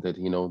 study, isn't it?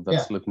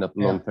 That's looking at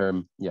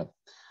long-term. Yeah,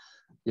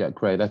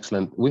 great,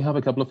 excellent. We have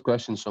a couple of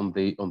questions on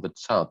the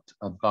chat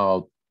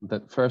about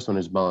the first one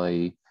is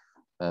by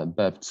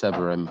Bev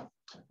Cesarum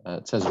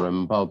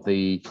about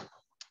the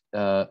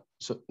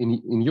so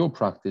in your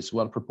practice,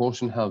 what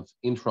proportion have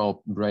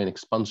intraop brain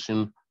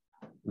expansion,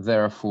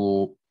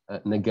 therefore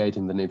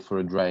negating the need for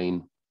a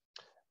drain?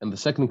 And the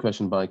second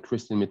question by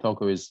Christine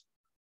Mitoko is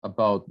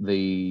about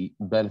the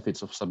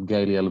benefits of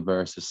subgaleal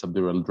versus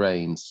subdural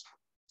drains.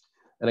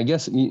 And I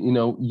guess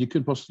you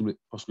could possibly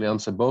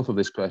answer both of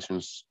these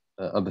questions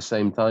at the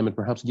same time, and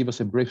perhaps give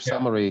us a brief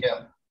summary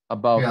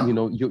about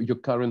your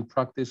current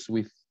practice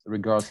with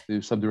regards to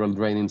subdural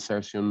drain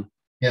insertion.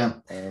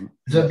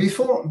 So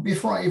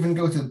before I even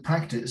go to the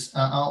practice,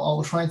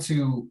 I'll try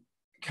to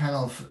kind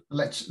of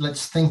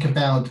let's think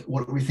about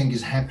what we think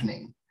is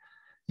happening.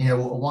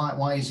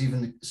 Why is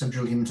even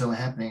subdural hematoma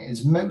happening?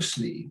 It's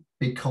mostly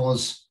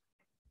because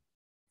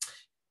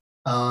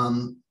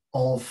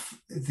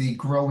of the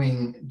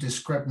growing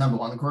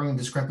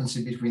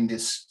discrepancy between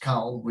this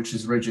skull, which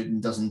is rigid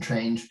and doesn't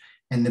change,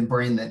 and the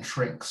brain that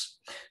shrinks.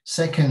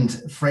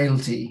 Second,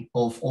 frailty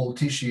of all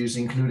tissues,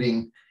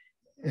 including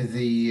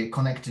the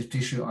connective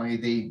tissue, i.e.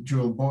 the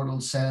dural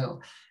border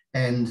cell,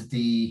 and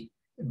the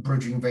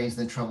bridging veins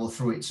that travel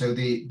through it. So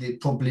the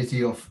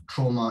probability of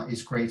trauma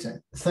is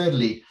greater.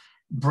 Thirdly,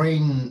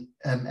 brain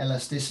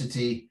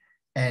elasticity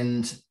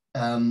and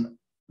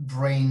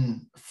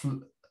brain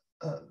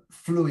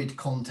fluid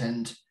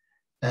content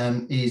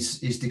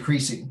is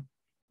decreasing.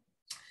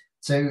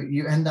 So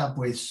you end up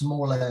with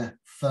smaller,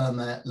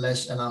 firmer,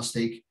 less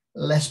elastic,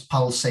 less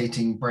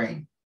pulsating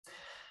brain.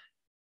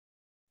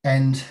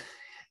 And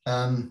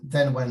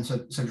then when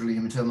subdural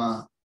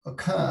hematoma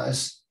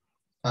occurs,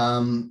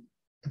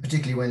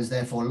 particularly when it's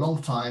there for a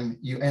long time,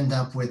 you end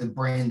up with a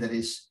brain that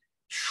is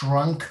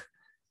shrunk,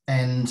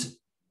 and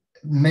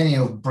many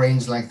of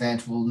brains like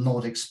that will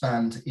not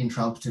expand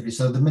intraoperatively.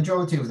 So the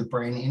majority of the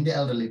brain in the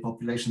elderly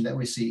population that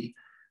we see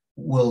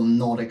will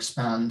not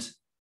expand,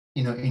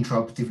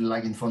 intraoperatively,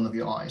 like in front of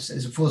your eyes.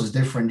 It's, of course,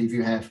 different if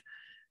you have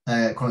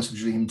chronic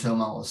subdural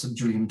hematoma or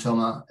subdural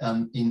hematoma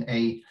in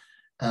a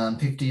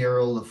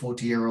 50-year-old or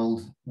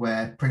 40-year-old,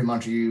 where pretty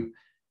much you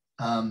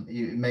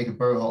make a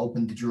burr hole,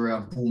 open the dura,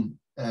 boom,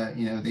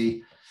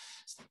 the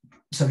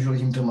subdural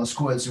hematoma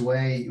squirts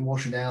away, you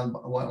wash it out.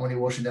 When you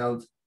wash it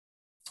out,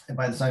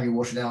 by the time you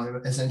wash it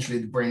out, essentially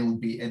the brain will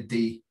be at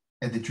the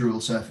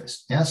dural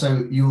surface.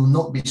 So you will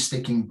not be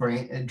sticking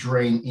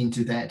drain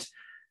into that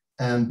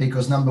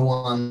because, number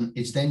one,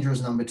 it's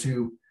dangerous. Number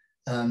two,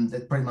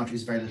 that pretty much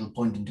is very little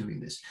point in doing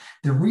this.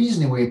 The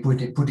reason we're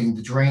putting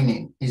the drain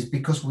in is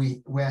because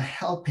we're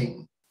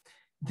helping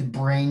the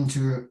brain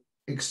to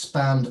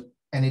expand,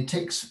 and it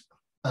takes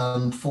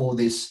for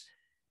this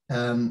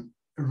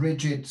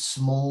rigid,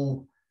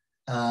 small,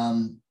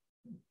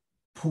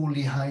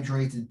 poorly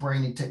hydrated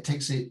brain, it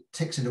takes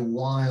it a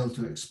while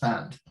to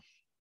expand.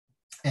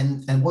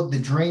 And what the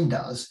drain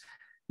does,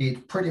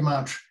 it pretty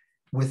much,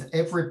 with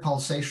every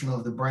pulsation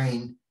of the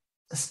brain,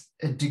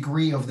 a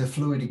degree of the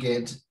fluid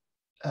gets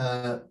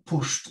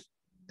pushed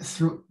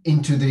through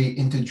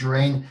into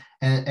drain,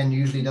 and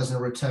usually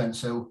doesn't return.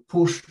 So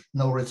push,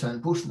 no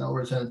return, push, no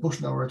return,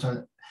 push, no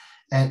return.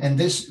 And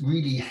this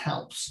really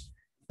helps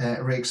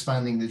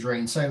re-expanding the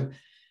drain. So,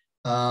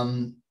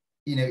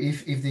 you know,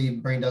 if the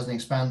brain doesn't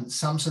expand,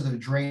 some sort of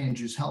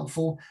drainage is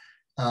helpful.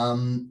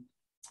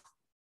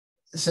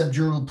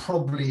 Subdural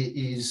probably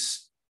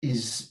is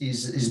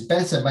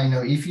better, but you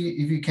know, if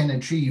you can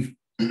achieve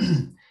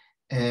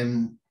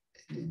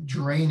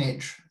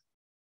drainage,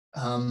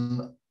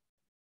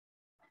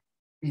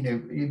 you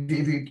know,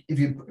 if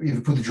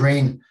you put the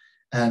drain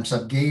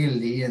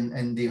subgaleally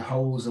and the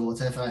holes or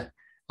whatever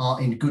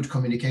are in good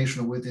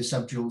communication with the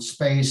subdural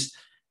space,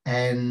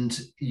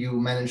 and you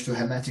manage to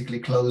hermetically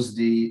close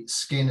the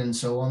skin and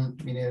so on,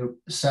 you know,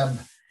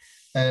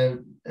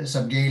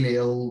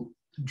 subgaleal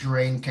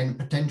drain can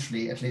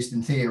potentially, at least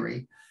in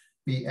theory,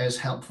 be as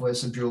helpful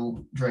as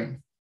subdural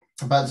drain.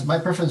 But my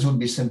preference would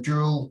be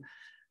subdural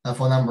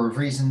for a number of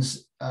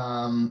reasons.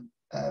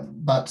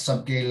 But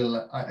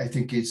subgaleal, I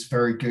think it's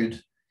very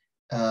good,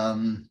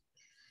 a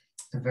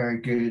very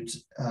good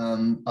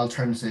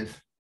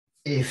alternative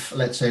if,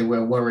 let's say,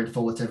 we're worried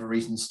for whatever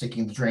reason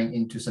sticking the drain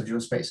into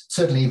subdural space.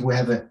 Certainly if we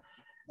have a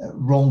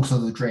wrong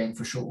sort of drain,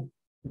 for sure.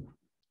 Do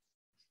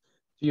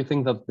you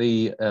think that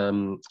the,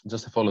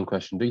 just a following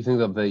question, do you think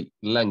that the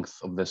length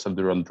of the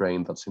subdural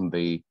drain that's in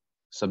the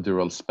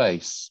subdural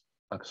space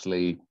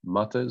actually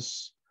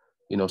matters?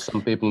 You know,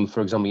 some people,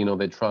 for example, you know,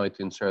 they try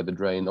to insert the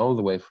drain all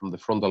the way from the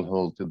frontal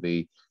hole to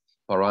the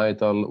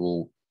parietal,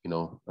 or, you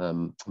know,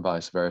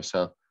 vice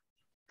versa,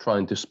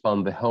 trying to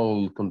span the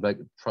whole,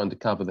 trying to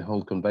cover the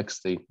whole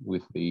convexity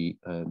with the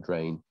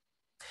drain.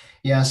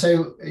 Yeah,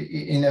 so,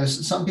 you know,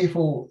 some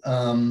people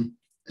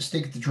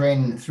stick the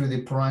drain through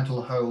the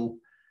parietal hole,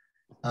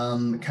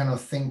 kind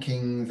of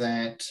thinking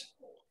that,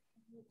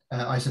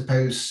 I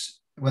suppose,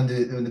 when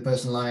the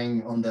person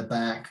lying on their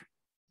back,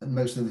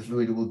 most of the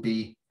fluid will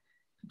be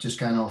just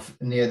kind of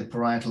near the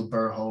parietal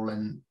burr hole,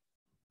 and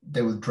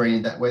they will drain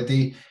it that way.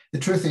 The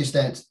truth is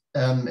that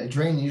a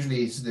drain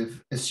usually sort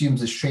of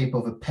assumes the shape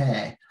of a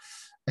pear,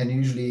 and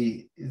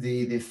usually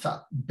the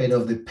fat bit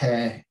of the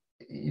pear,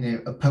 you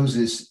know,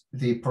 opposes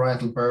the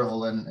parietal burr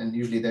hole, and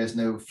usually there's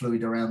no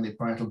fluid around the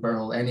parietal burr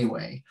hole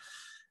anyway.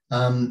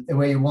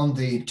 Where you want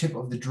the tip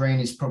of the drain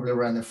is probably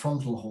around the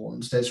frontal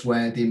horns. That's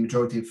where the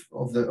majority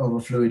of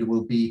the fluid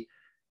will be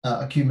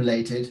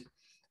accumulated.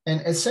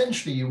 And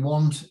essentially you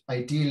want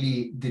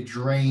ideally the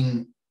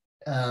drain,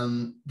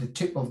 the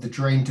tip of the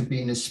drain to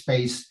be in a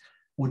space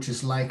which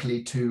is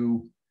likely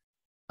to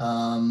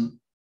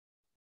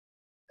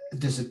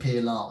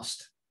disappear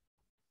last,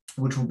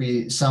 which will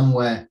be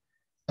somewhere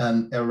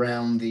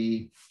around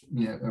the,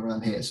 you know,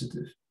 around here, sort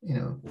of, you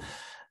know,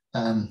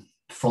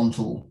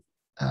 frontal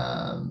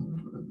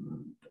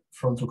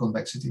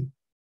convexity.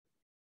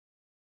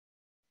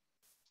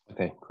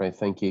 Okay, great,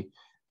 thank you.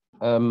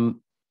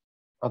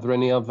 Are there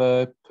any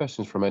other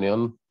questions from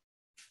anyone?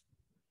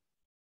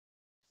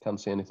 Can't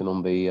see anything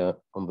on the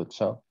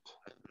chat.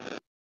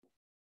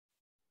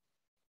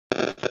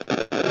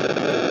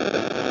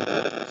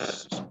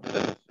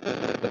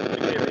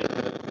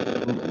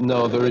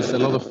 No, there is a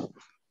lot of.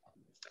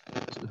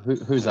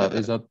 Who's that?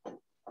 Is that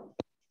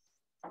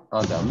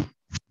Adam?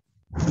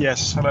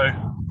 Yes, hello.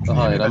 Oh,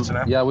 hi,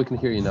 Adam. Yeah, we can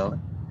hear you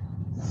now.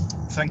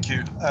 Thank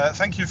you.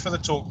 Thank you for the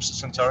talk, Mr.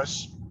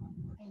 Santarius.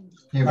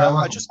 You're very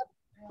welcome.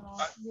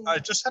 I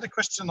just had a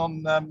question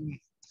on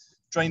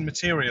drain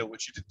material,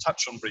 which you did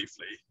touch on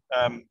briefly.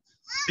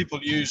 People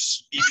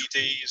use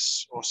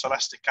EVDs or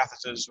celastic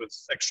catheters with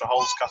extra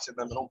holes cut in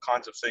them and all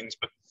kinds of things,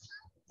 but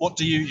what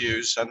do you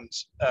use, and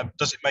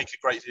does it make a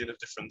great deal of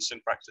difference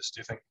in practice, do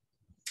you think?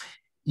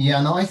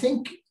 Yeah, no, I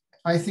think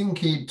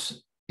it,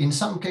 in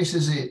some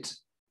cases it,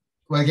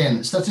 well,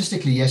 again,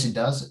 statistically, yes, it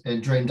does. A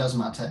drain does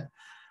matter.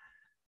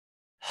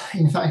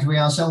 In fact, we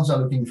ourselves are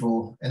looking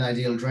for an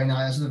ideal drain.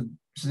 I sort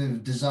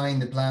of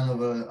designed the plan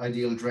of an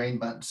ideal drain,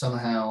 but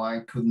somehow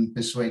I couldn't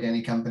persuade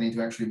any company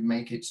to actually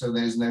make it. So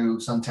there's no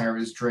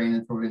Santarius drain,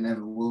 and probably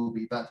never will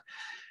be. But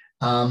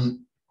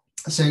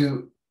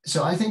so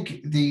I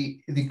think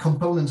the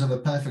components of a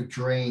perfect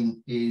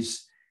drain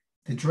is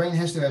the drain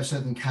has to have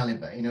certain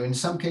caliber. You know, in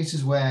some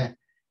cases where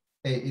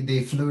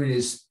the fluid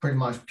is pretty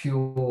much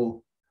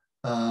pure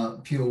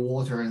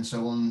water and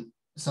so on,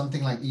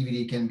 something like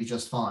EVD can be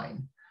just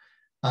fine.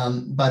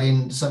 But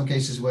in some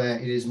cases where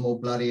it is more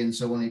bloody and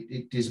so on,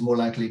 it is more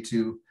likely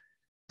to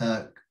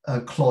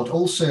clot.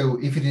 Also,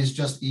 if it is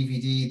just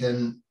EVD,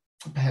 then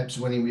perhaps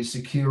when we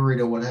secure it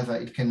or whatever,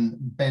 it can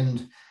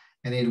bend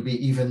and it'll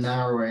be even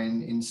narrower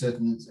in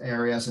certain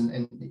areas,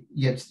 and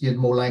yet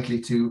more likely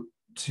to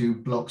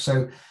block.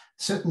 So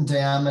certain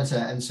diameter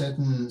and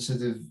certain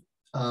sort of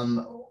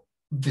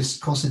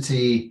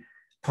viscosity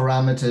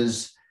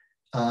parameters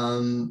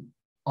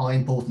are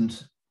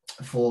important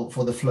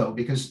for the flow,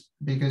 because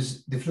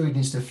the fluid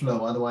needs to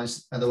flow,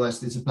 otherwise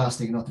it's a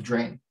plastic, not a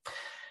drain.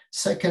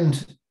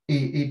 Second,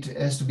 it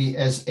has to be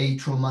as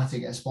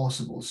atraumatic as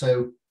possible.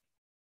 So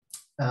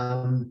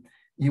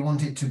you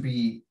want it to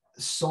be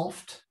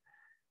soft.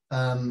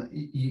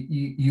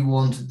 You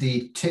want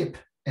the tip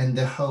and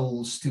the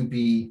holes to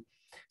be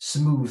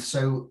smooth.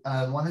 So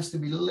one has to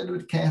be a little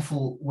bit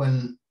careful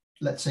when,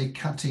 let's say,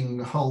 cutting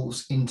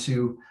holes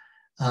into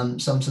some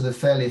sort of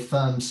fairly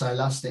firm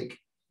silastic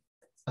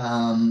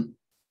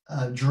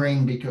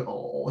drain,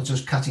 or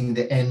just cutting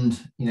the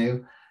end,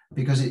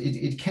 because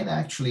it can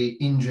actually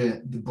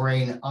injure the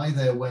brain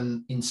either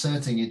when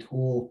inserting it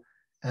or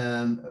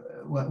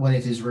when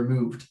it is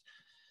removed.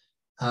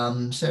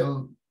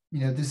 So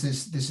this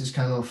is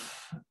kind of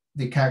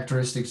the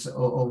characteristics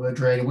of a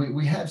drain.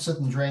 We have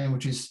certain draining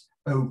which is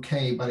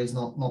okay, but it's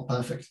not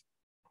perfect.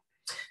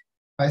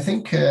 I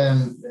think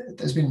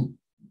there's been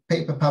a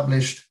paper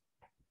published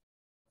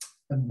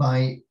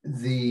by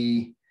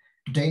the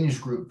Danish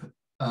group.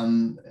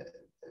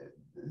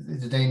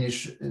 The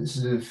Danish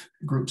sort of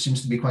group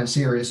seems to be quite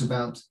serious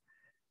about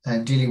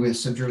dealing with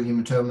subdural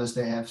hematomas.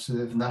 They have sort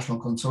of national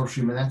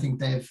consortium, and I think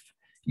they've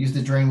used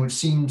the drain, which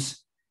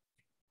seems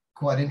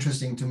quite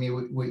interesting to me.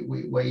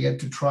 We're yet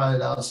to try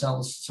it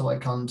ourselves, so I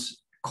can't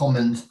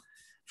comment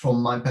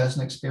from my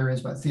personal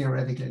experience, but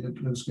theoretically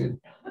it looks good.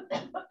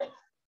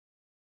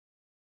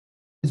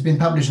 It's been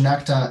published in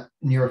Acta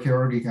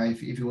Neurochirurgica,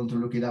 if you want to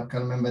look it up. I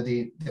can't remember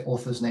the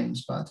authors'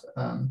 names, but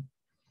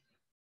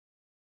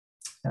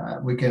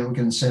we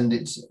can send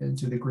it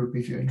to the group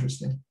if you're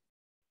interested.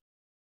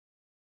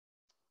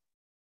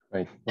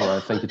 Great. All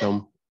right. Thank you,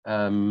 Tom.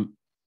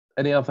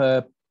 Any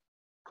other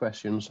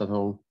questions at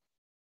all?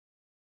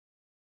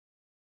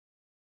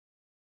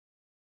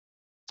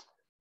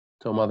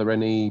 Tom, are there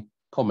any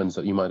comments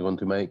that you might want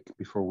to make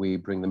before we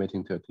bring the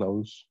meeting to a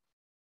close?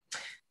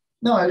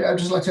 No, I'd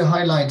just like to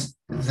highlight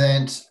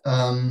that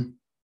chronic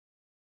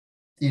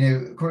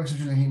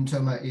subdural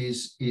hematoma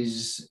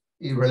is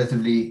a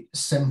relatively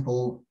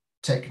simple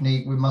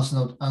technique. We must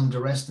not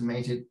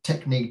underestimate it.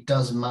 Technique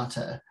does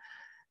matter,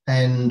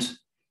 and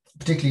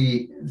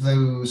particularly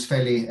those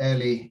fairly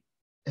early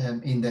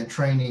in their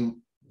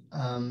training,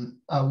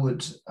 I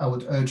would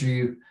urge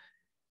you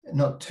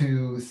not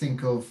to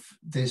think of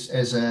this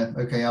as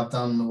okay, I've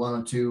done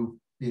one or two,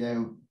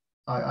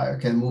 I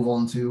can move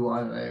on to, I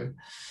don't know,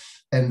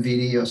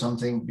 MVD or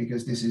something,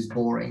 because this is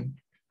boring.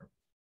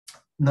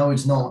 No,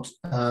 it's not.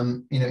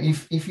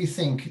 If you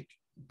think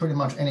pretty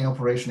much any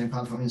operation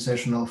apart from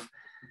insertion of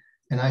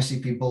an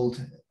ICP bolt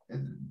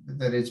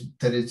that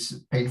it's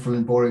painful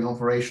and boring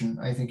operation,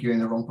 I think you're in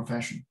the wrong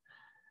profession.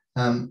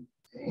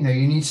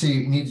 You need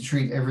to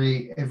treat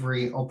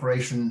every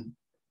operation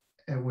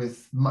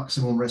with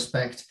maximum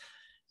respect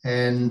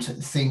and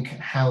think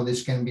how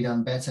this can be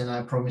done better. And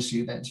I promise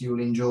you that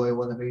you'll enjoy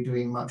whatever you're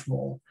doing much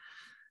more.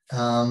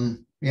 So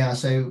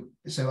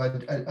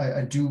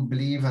I do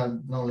believe, I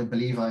not only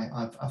believe,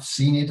 I've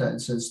seen it.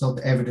 So it's not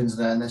the evidence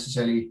that I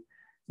necessarily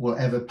will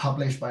ever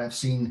publish, but I've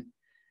seen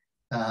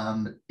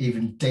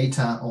even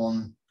data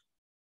on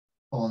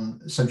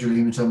subdural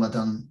hematoma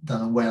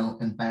done well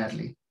and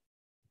badly.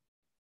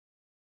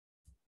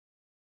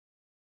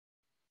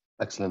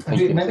 Excellent. Thank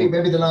you.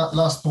 Maybe the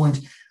last point.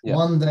 Yeah.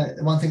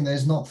 One thing that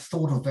is not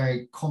thought of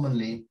very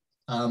commonly,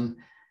 and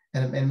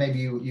maybe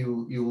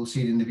you will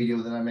see it in the video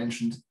that I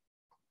mentioned,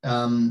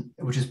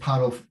 which is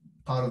part of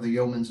the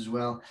yeomans as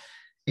well,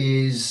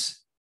 is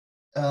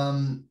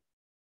particularly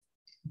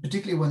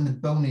when the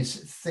bone is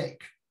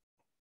thick,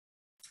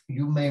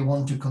 you may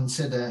want to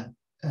consider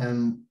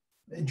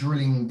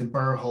drilling the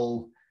burr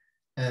hole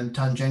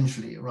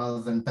tangentially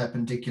rather than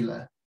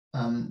perpendicular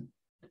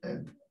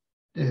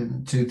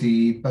to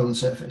the bone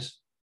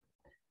surface.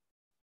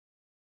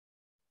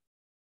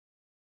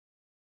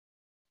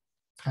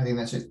 I think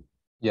that's it.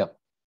 Yeah.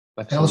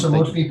 Excellent. And also,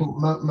 most people,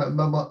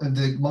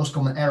 the most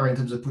common error in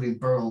terms of putting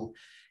burr hole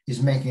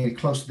is making it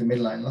close to the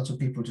midline. Lots of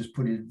people just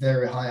put it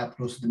very high up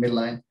close to the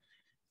midline.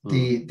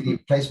 The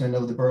placement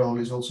of the burr hole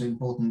is also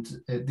important.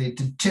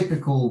 The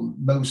typical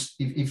most,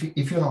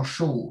 if you're not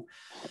sure,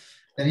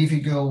 then if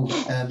you go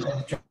at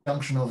the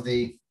junction of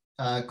the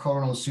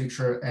coronal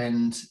suture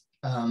and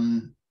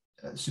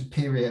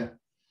superior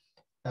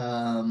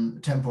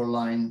temporal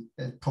line,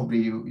 probably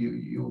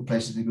you will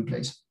place it in a good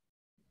place.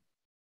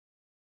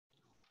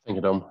 Thank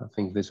you, Dom. I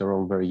think these are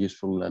all very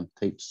useful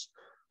tips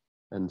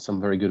and some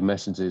very good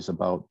messages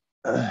about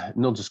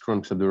not just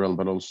chronic subdural,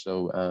 but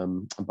also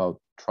about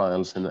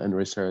trials and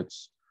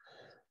research.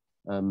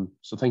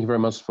 So thank you very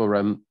much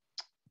for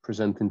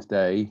presenting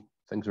today.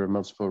 Thanks very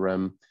much for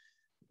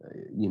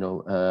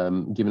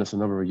giving us an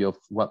overview of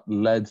what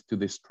led to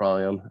this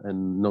trial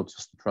and not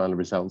just the trial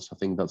results. I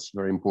think that's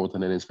very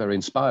important, and it's very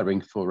inspiring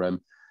for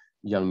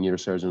young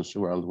neurosurgeons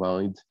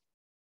worldwide.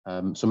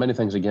 So many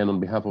thanks again on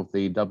behalf of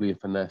the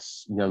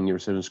WFNS Young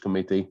Neurosurgeons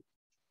Committee,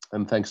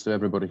 and thanks to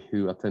everybody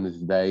who attended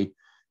today.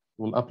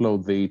 We'll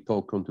upload the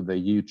talk onto the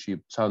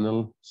YouTube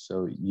channel,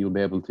 so you'll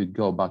be able to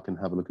go back and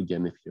have a look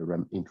again if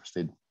you're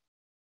interested.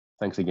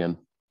 Thanks again.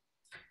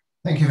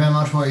 Thank you very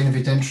much for your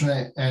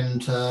invitation,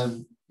 and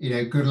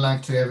good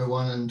luck to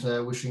everyone,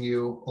 and wishing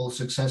you all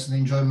success and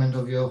enjoyment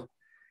of your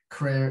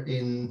career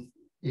in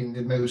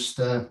the most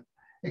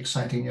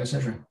exciting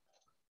neurosurgery.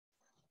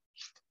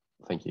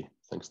 Thank you.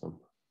 Thanks, Tom.